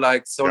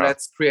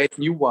 let's create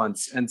new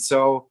ones. And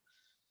so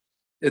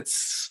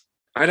it's,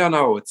 I don't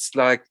know, it's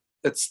like,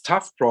 it's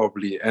tough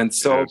probably. And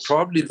so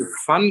probably the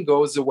fun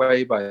goes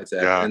away by that.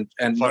 Yeah.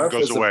 And Fun Murph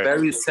goes is away. a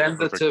very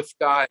sensitive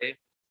guy.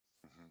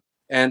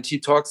 And he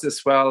talks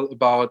as well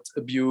about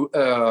abuse,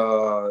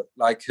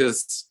 like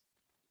his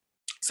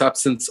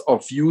substance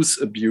of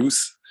use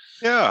abuse.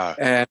 Yeah.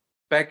 And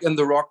back in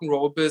the rock and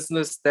roll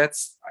business,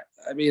 that's,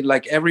 I mean,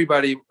 like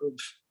everybody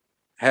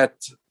had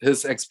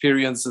his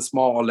experiences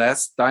more or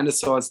less.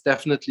 Dinosaur is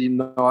definitely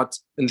not,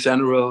 in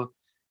general,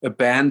 a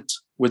band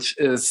which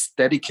is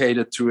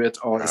dedicated to it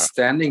or is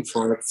standing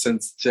for it,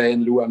 since Jay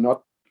and Lou are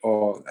not,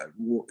 or,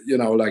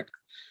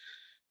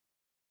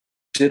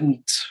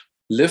 didn't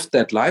live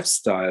that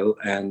lifestyle.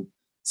 And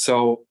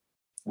so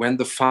when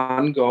the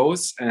fun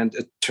goes and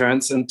it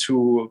turns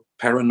into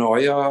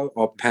paranoia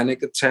or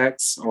panic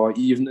attacks, or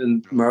even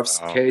in Murph's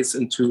case,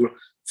 into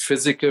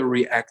physical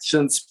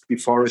reactions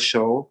before a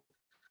show,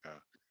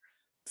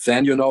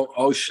 then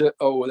oh shit,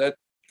 that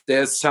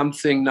there's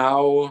something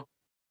now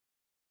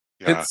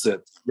hits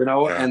it,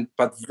 and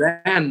but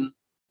then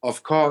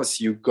of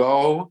course you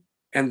go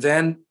and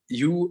then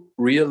you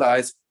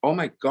realize, oh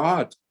my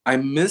God, I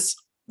miss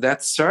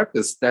that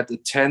circus, that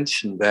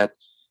attention, that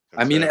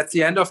I mean, at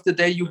the end of the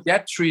day, you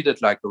get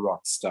treated like a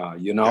rock star,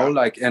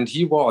 and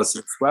he was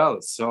as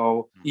well.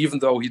 So even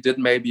though he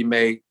didn't maybe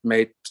made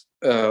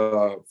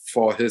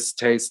for his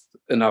taste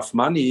enough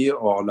money,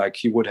 or like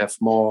he would have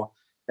more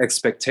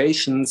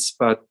expectations,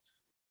 but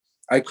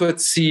I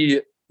could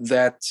see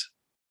that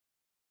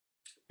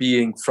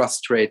being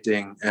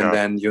frustrating. And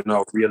then,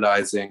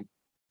 realizing,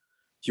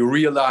 you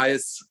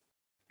realize,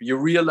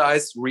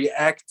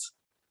 react.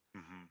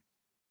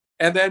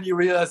 And then you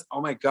realize, oh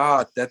my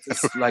God, that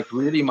is like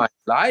really my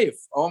life.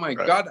 Oh my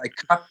God, I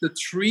cut the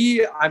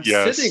tree I'm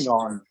sitting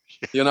on,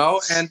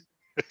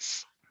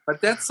 but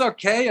that's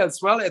okay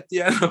as well at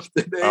the end of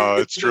the day. Oh,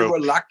 it's true. We're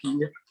lucky.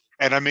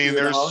 And I mean,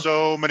 there's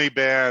so many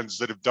bands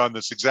that have done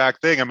this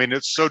exact thing. I mean,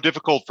 it's so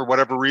difficult for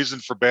whatever reason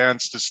for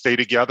bands to stay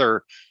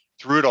together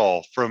through it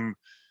all, from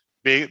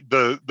being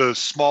the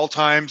small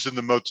times in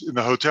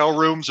the hotel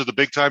rooms, or the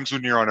big times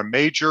when you're on a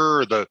major,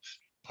 or the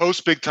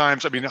post big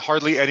times. I mean,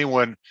 hardly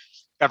anyone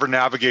ever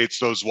navigates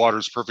those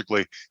waters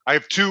perfectly. I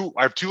have two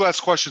last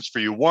questions for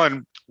you.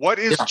 One, what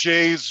is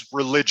Jay's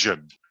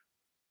religion?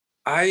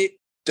 I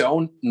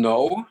don't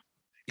know.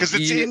 Because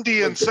it's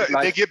Indian.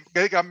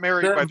 They got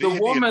married by the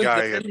Indian woman,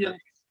 guy. The Indian,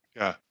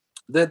 yeah.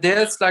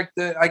 There's like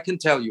I can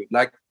tell you,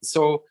 like,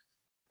 so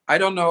I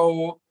don't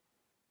know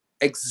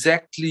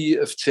exactly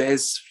if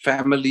Jay's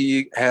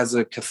family has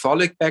a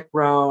Catholic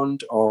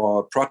background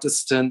or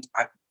Protestant.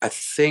 I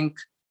think,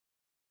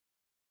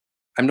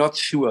 I'm not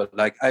sure.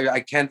 Like, I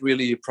can't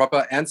really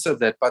proper answer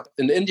that. But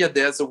in India,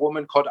 there's a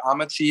woman called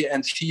Amaji,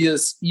 and she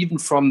is even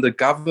from the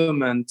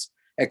government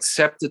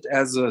accepted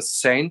as a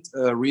saint,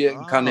 a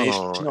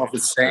reincarnation of a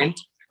saint.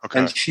 Okay.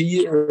 And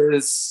she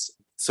is,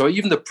 so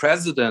even the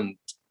president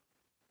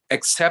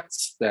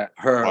accepts that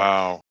her.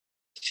 Wow.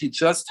 She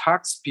just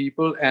hugs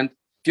people and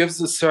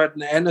gives a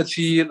certain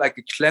energy, like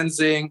a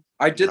cleansing.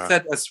 I did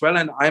that as well.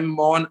 And I'm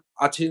more an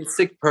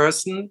artistic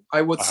person,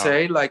 I would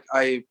say. Like,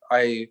 I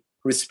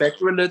respect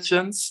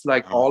religions,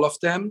 like all of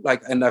them,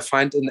 like, and I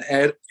find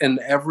in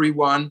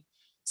everyone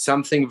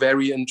something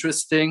very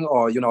interesting,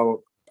 or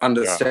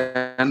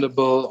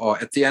understandable, or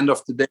at the end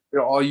of the day,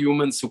 we're all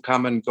humans who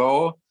come and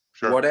go.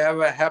 Sure.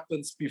 Whatever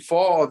happens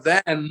before or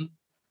then,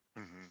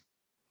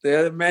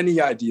 there are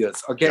many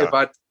ideas. Okay,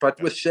 but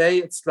with Jay,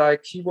 it's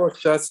like he was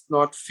just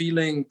not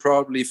feeling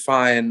probably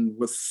fine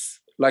with,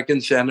 like,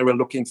 in general,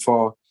 looking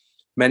for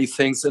many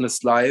things in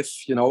his life,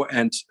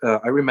 and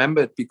I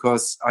remember it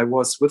because I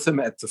was with him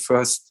at the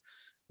first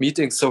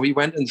meeting. So he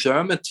went in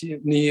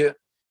Germany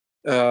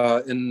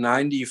in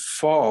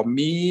 94.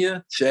 Me,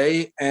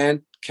 Jay,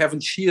 and Kevin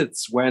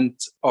Shields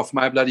of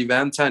My Bloody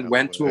Valentine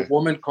went to a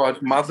woman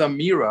called Mother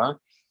Mira,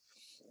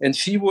 and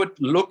she would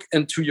look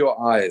into your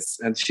eyes,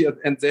 and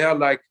they are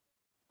like,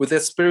 with their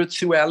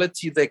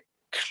spirituality, they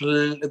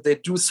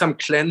do some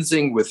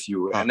cleansing with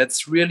you, and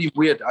it's really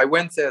weird. I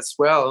went there as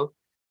well.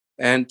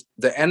 And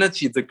the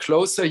energy, the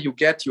closer you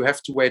get, you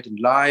have to wait in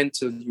line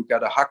till you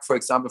get a hug, for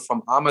example,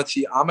 from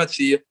Amaji.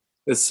 Amaji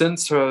is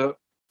since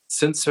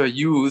her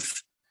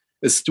youth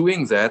is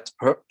doing that,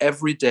 her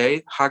every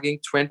day, hugging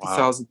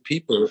 20,000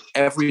 people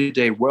every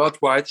day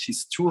worldwide.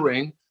 She's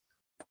touring.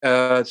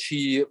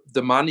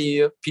 The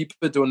money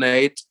people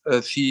donate,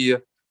 she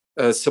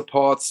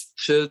supports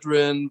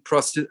children,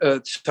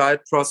 child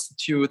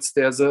prostitutes.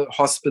 There's a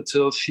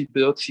hospital she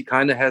built. She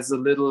kind of has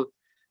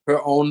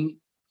her own,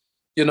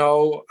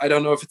 I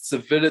don't know if it's a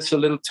village, a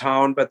little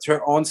town, but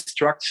her own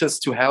structures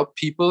to help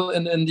people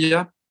in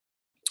India.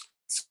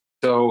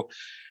 So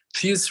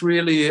she's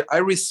really, I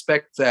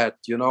respect that,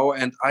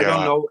 and I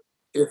don't know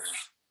if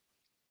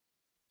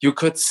you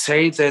could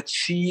say that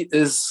she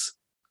is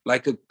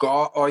like a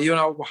god, or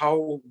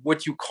how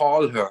would you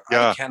call her?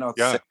 I cannot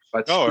say.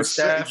 But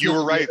you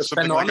were right.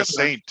 Something like a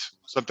saint,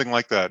 something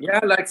like that. Yeah,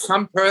 like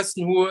some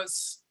person who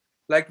is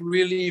like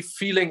really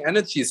feeling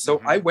energy.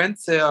 So I went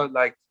there,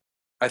 like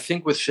I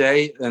think with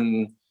Jay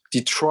in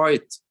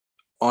Detroit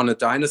on a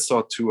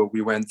Dinosaur tour.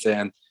 We went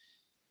there, and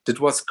it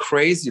was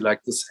crazy.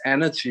 Like this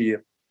energy.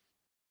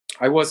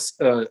 I was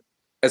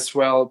as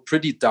well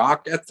pretty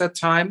dark at that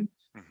time.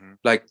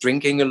 Like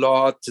drinking a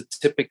lot, the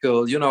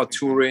typical,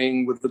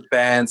 touring with the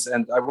bands.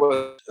 And I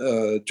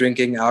was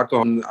drinking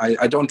alcohol.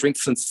 I don't drink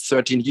since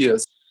 13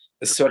 years.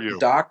 A certain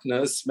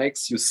darkness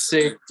makes you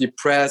sick,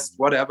 depressed,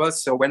 whatever.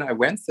 So when I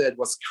went there, it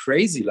was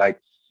crazy. Like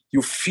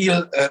you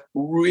feel a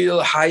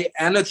real high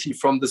energy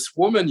from this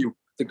woman.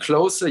 The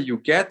closer you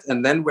get.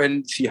 And then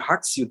when she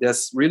hugs you,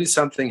 there's really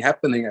something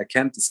happening. I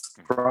can't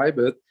describe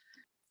it.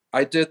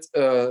 I did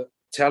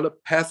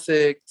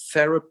telepathic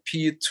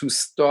therapy to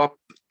stop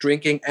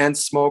drinking and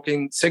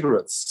smoking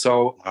cigarettes.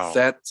 So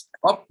that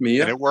helped me.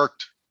 And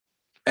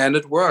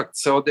it worked.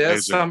 So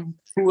there's some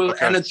cool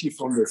energy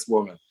from this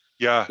woman.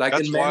 Yeah, like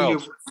that's in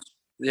wild.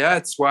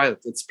 It's wild.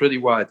 It's pretty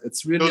wild.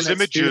 It's really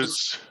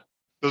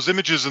those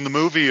images in the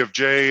movie of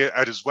Jay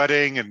at his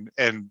wedding,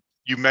 and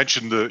you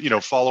mentioned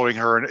the following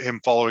her and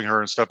him following her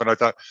and stuff. And I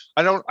thought,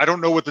 I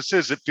don't know what this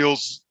is. It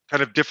feels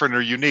kind of different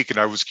or unique, and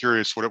I was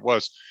curious what it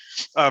was.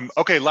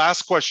 Okay,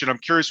 last question. I'm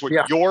curious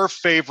what your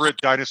favorite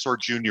Dinosaur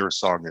Jr.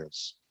 song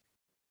is.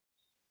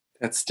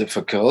 That's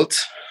difficult.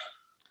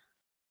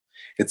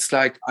 It's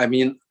like, I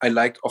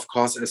like, of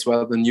course, as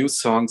well the new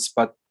songs,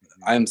 but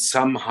I'm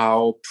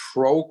somehow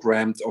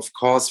programmed, of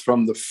course,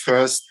 from the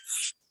first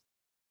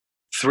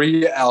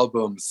 3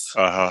 albums.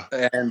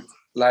 And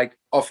like,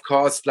 of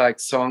course,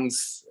 like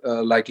songs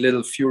like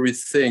Little Fury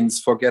Things,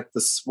 Forget the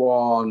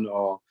Swan,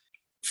 or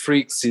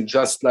Freakscene,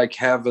 Just Like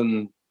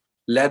Heaven,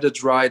 Let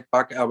It Ride,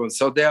 Bug album.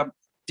 So they're,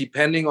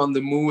 depending on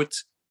the mood,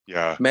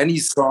 many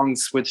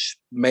songs which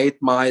made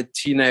my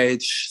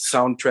teenage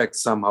soundtrack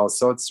somehow.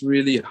 So it's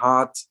really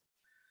hard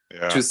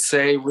to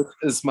say which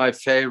is my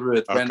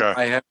favorite when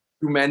I have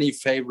too many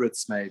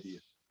favorites. Maybe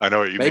I know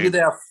what you mean. Maybe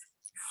there are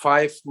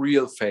 5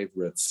 real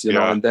favorites, you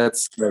know, and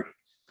that's like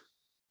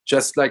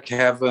Just Like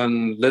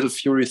Heaven, Little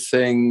Fury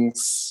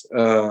Things,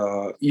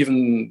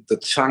 even the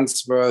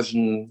Chunks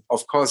version,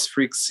 of course,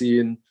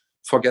 Freakscene,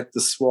 Forget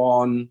the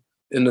Swan,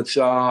 In a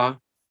Jar,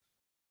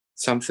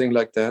 something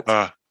like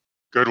that.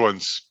 Good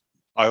ones.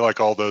 I like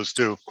all those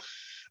too.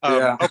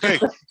 Okay,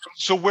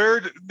 so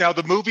now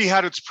the movie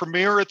had its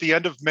premiere at the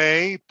end of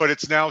May, but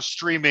it's now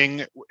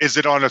streaming. Is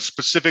it on a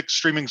specific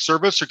streaming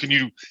service, or can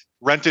you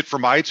rent it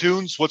from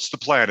iTunes? What's the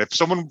plan? If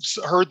someone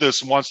heard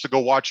this and wants to go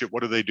watch it,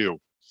 what do they do?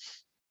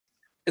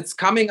 It's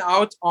coming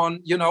out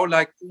on,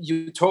 like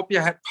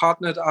Utopia had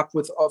partnered up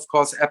with, of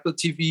course, Apple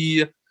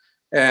TV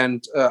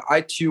and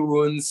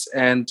iTunes.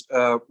 And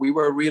we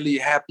were really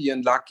happy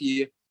and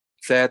lucky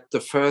that the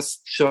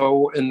first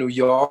show in New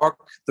York,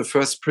 the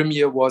first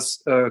premiere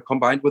was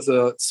combined with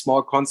a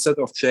small concert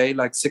of Jay,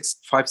 like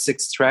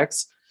 5-6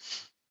 tracks.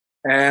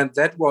 And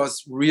that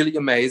was really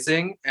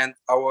amazing. And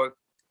our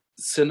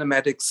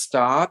cinematic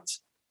start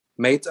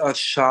made us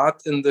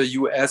chart in the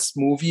US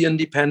movie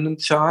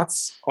independent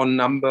charts on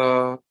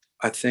number,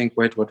 I think,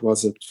 what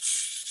was it?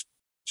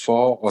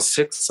 4 or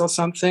 6 or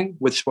something,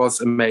 which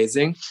was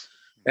amazing.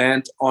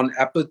 And on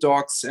Apple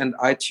Docs and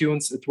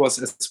iTunes, it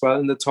was as well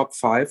in the top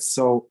 5.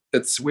 So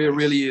we're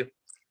really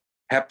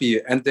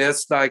happy. And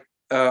there's like,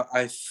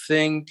 I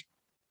think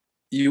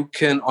you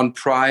can, on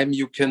Prime,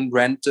 you can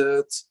rent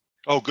it.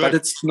 Oh, good. But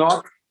it's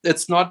not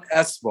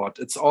SVOD.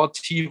 It's all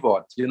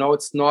TVOD.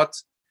 It's not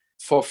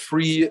for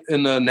free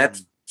in a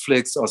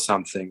Netflix or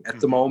something. At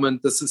the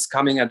moment, this is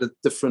coming at a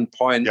different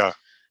point. Yeah.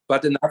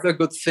 But another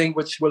good thing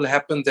which will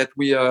happen that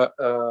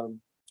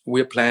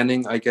we're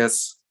planning, I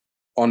guess,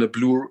 on a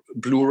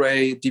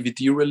Blu-ray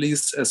DVD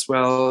release as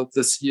well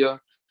this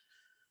year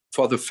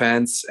for the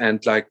fans.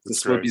 And like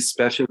this will be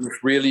special with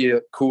really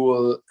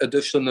cool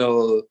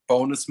additional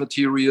bonus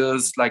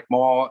materials, like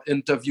more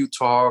interview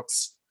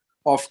talks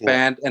off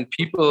band and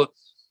people.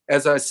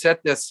 As I said,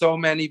 there's so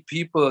many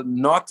people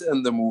not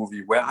in the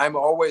movie where I'm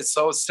always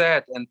so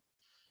sad. And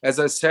as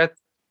I said,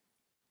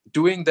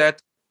 doing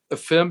that, a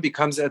film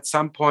becomes at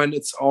some point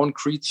its own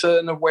creature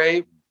in a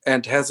way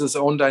and has its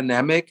own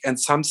dynamic, and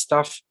some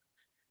stuff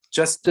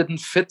just didn't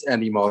fit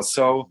anymore.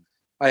 So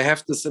I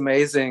have this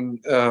amazing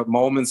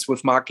moments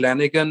with Mark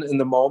Lanigan. In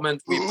the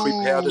moment we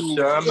prepared a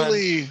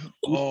German,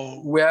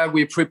 where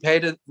we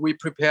prepared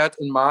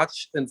in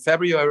March. In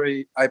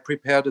February, I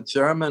prepared a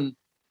German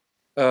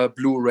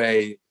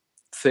Blu-ray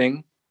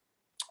thing,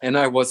 and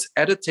I was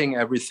editing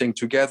everything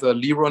together.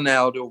 Lee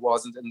Ronaldo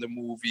wasn't in the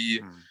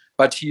movie,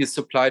 but he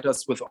supplied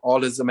us with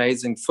all his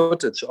amazing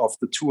footage of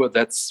the tour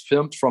that's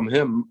filmed from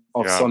him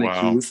of Sonic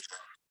Youth.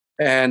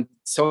 And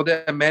so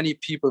there are many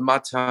people,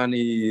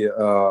 Matani,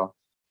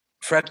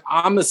 Fred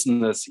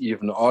Armisen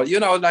even, or,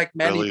 like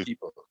many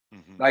people,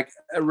 like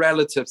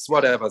relatives,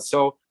 whatever.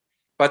 So,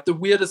 but the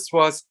weirdest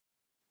was,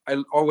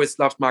 I always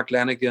loved Mark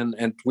Lanegan,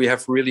 and we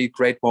have really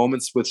great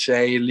moments with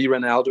Jay, Lee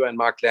Ranaldo, and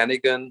Mark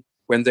Lanegan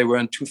when they were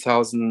in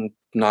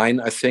 2009,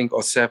 I think,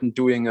 or 7,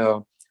 doing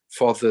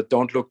for the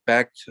Don't Look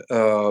Back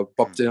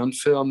Bob Dylan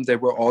film. They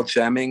were all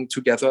jamming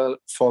together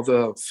for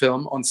the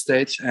film on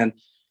stage, and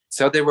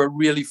so there were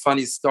really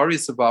funny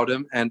stories about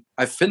him. And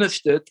I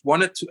finished it,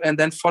 wanted to, and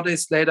then 4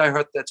 days later, I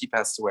heard that he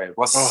passed away. It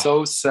was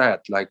so sad.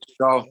 Like,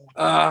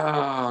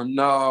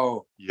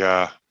 no.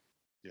 Yeah.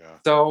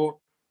 So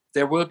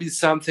there will be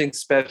something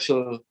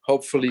special,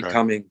 hopefully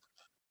coming.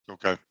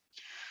 Okay.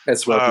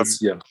 As well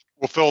this year.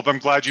 Well, Phillip, I'm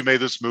glad you made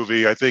this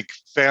movie. I think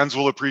fans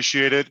will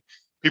appreciate it.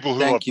 People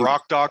who love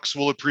rock docs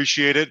will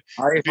appreciate it.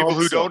 People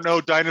who don't know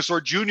Dinosaur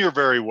Jr.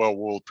 very well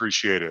will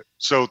appreciate it.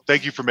 So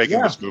thank you for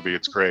making this movie.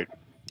 It's great.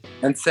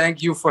 And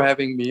thank you for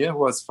having me. It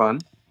was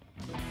fun.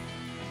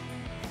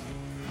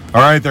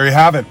 All right, there you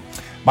have it.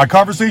 My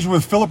conversation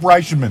with Phillip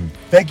Reichenheim.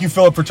 Thank you,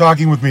 Phillip, for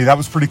talking with me. That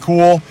was pretty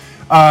cool.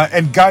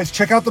 And guys,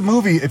 check out the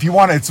movie if you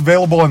want it. It's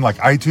available in like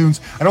iTunes.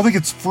 I don't think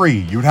it's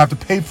free. You would have to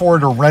pay for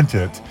it or rent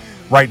it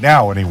right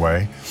now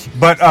anyway.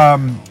 But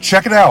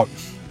check it out.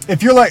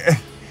 If you're like,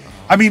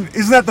 I mean,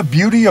 isn't that the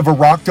beauty of a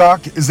rock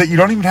doc? Is that you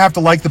don't even have to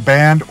like the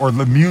band or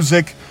the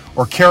music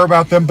or care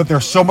about them, but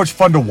they're so much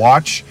fun to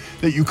watch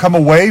that you come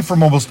away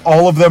from almost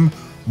all of them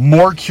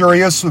more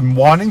curious and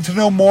wanting to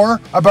know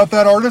more about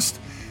that artist.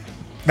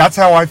 That's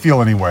how I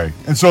feel anyway.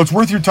 And so it's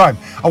worth your time.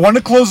 I wanted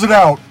to close it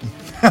out.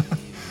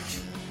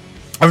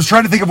 I was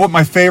trying to think of what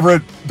my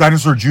favorite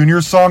Dinosaur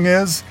Jr. song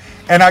is,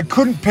 and I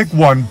couldn't pick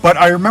one, but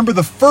I remember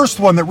the first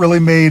one that really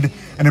made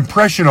an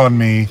impression on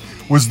me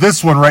was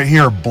this one right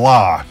here,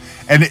 Blah.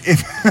 And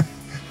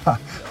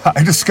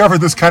I discovered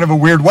this kind of a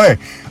weird way.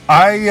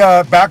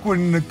 Back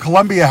when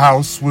Columbia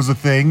House was a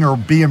thing, or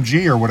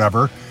BMG or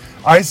whatever,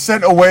 I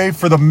sent away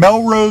for the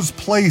Melrose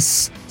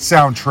Place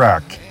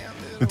soundtrack.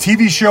 The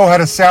TV show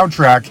had a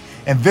soundtrack,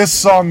 and this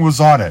song was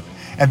on it.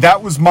 And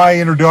that was my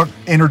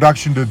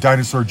introduction to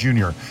Dinosaur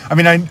Jr. I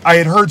mean, I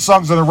had heard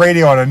songs on the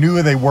radio, and I knew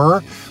who they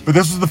were, but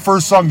this was the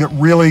first song that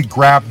really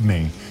grabbed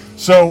me.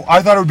 So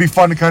I thought it would be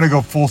fun to kind of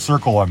go full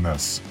circle on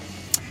this.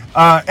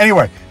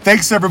 Anyway,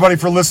 thanks everybody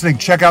for listening.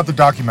 Check out the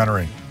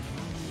documentary.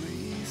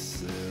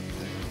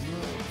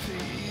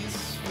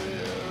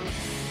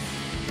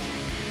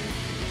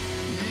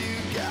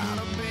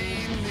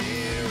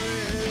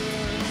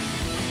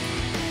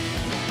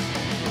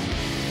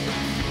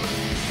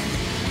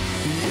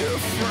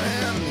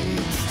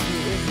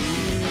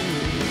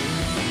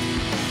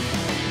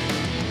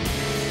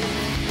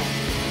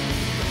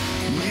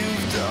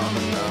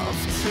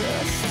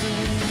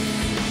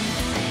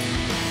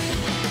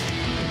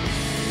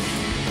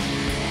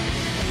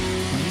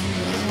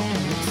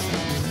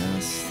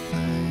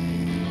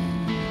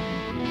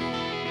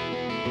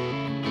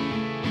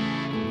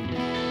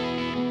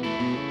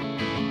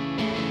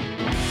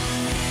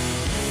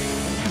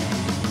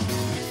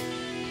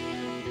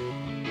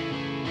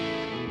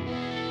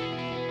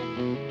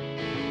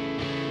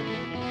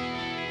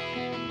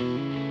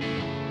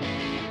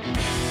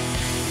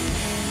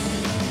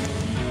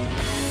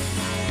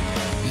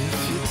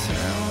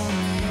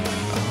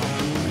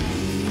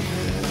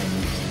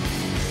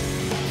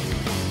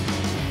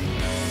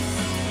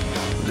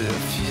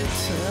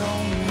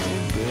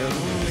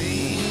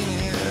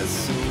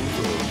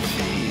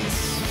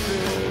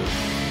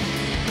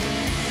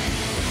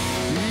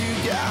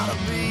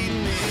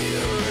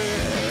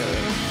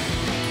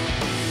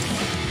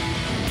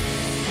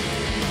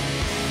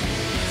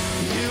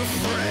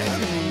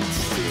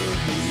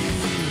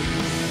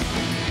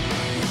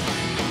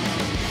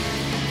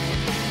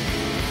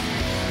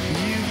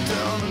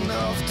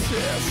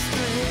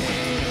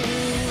 Testing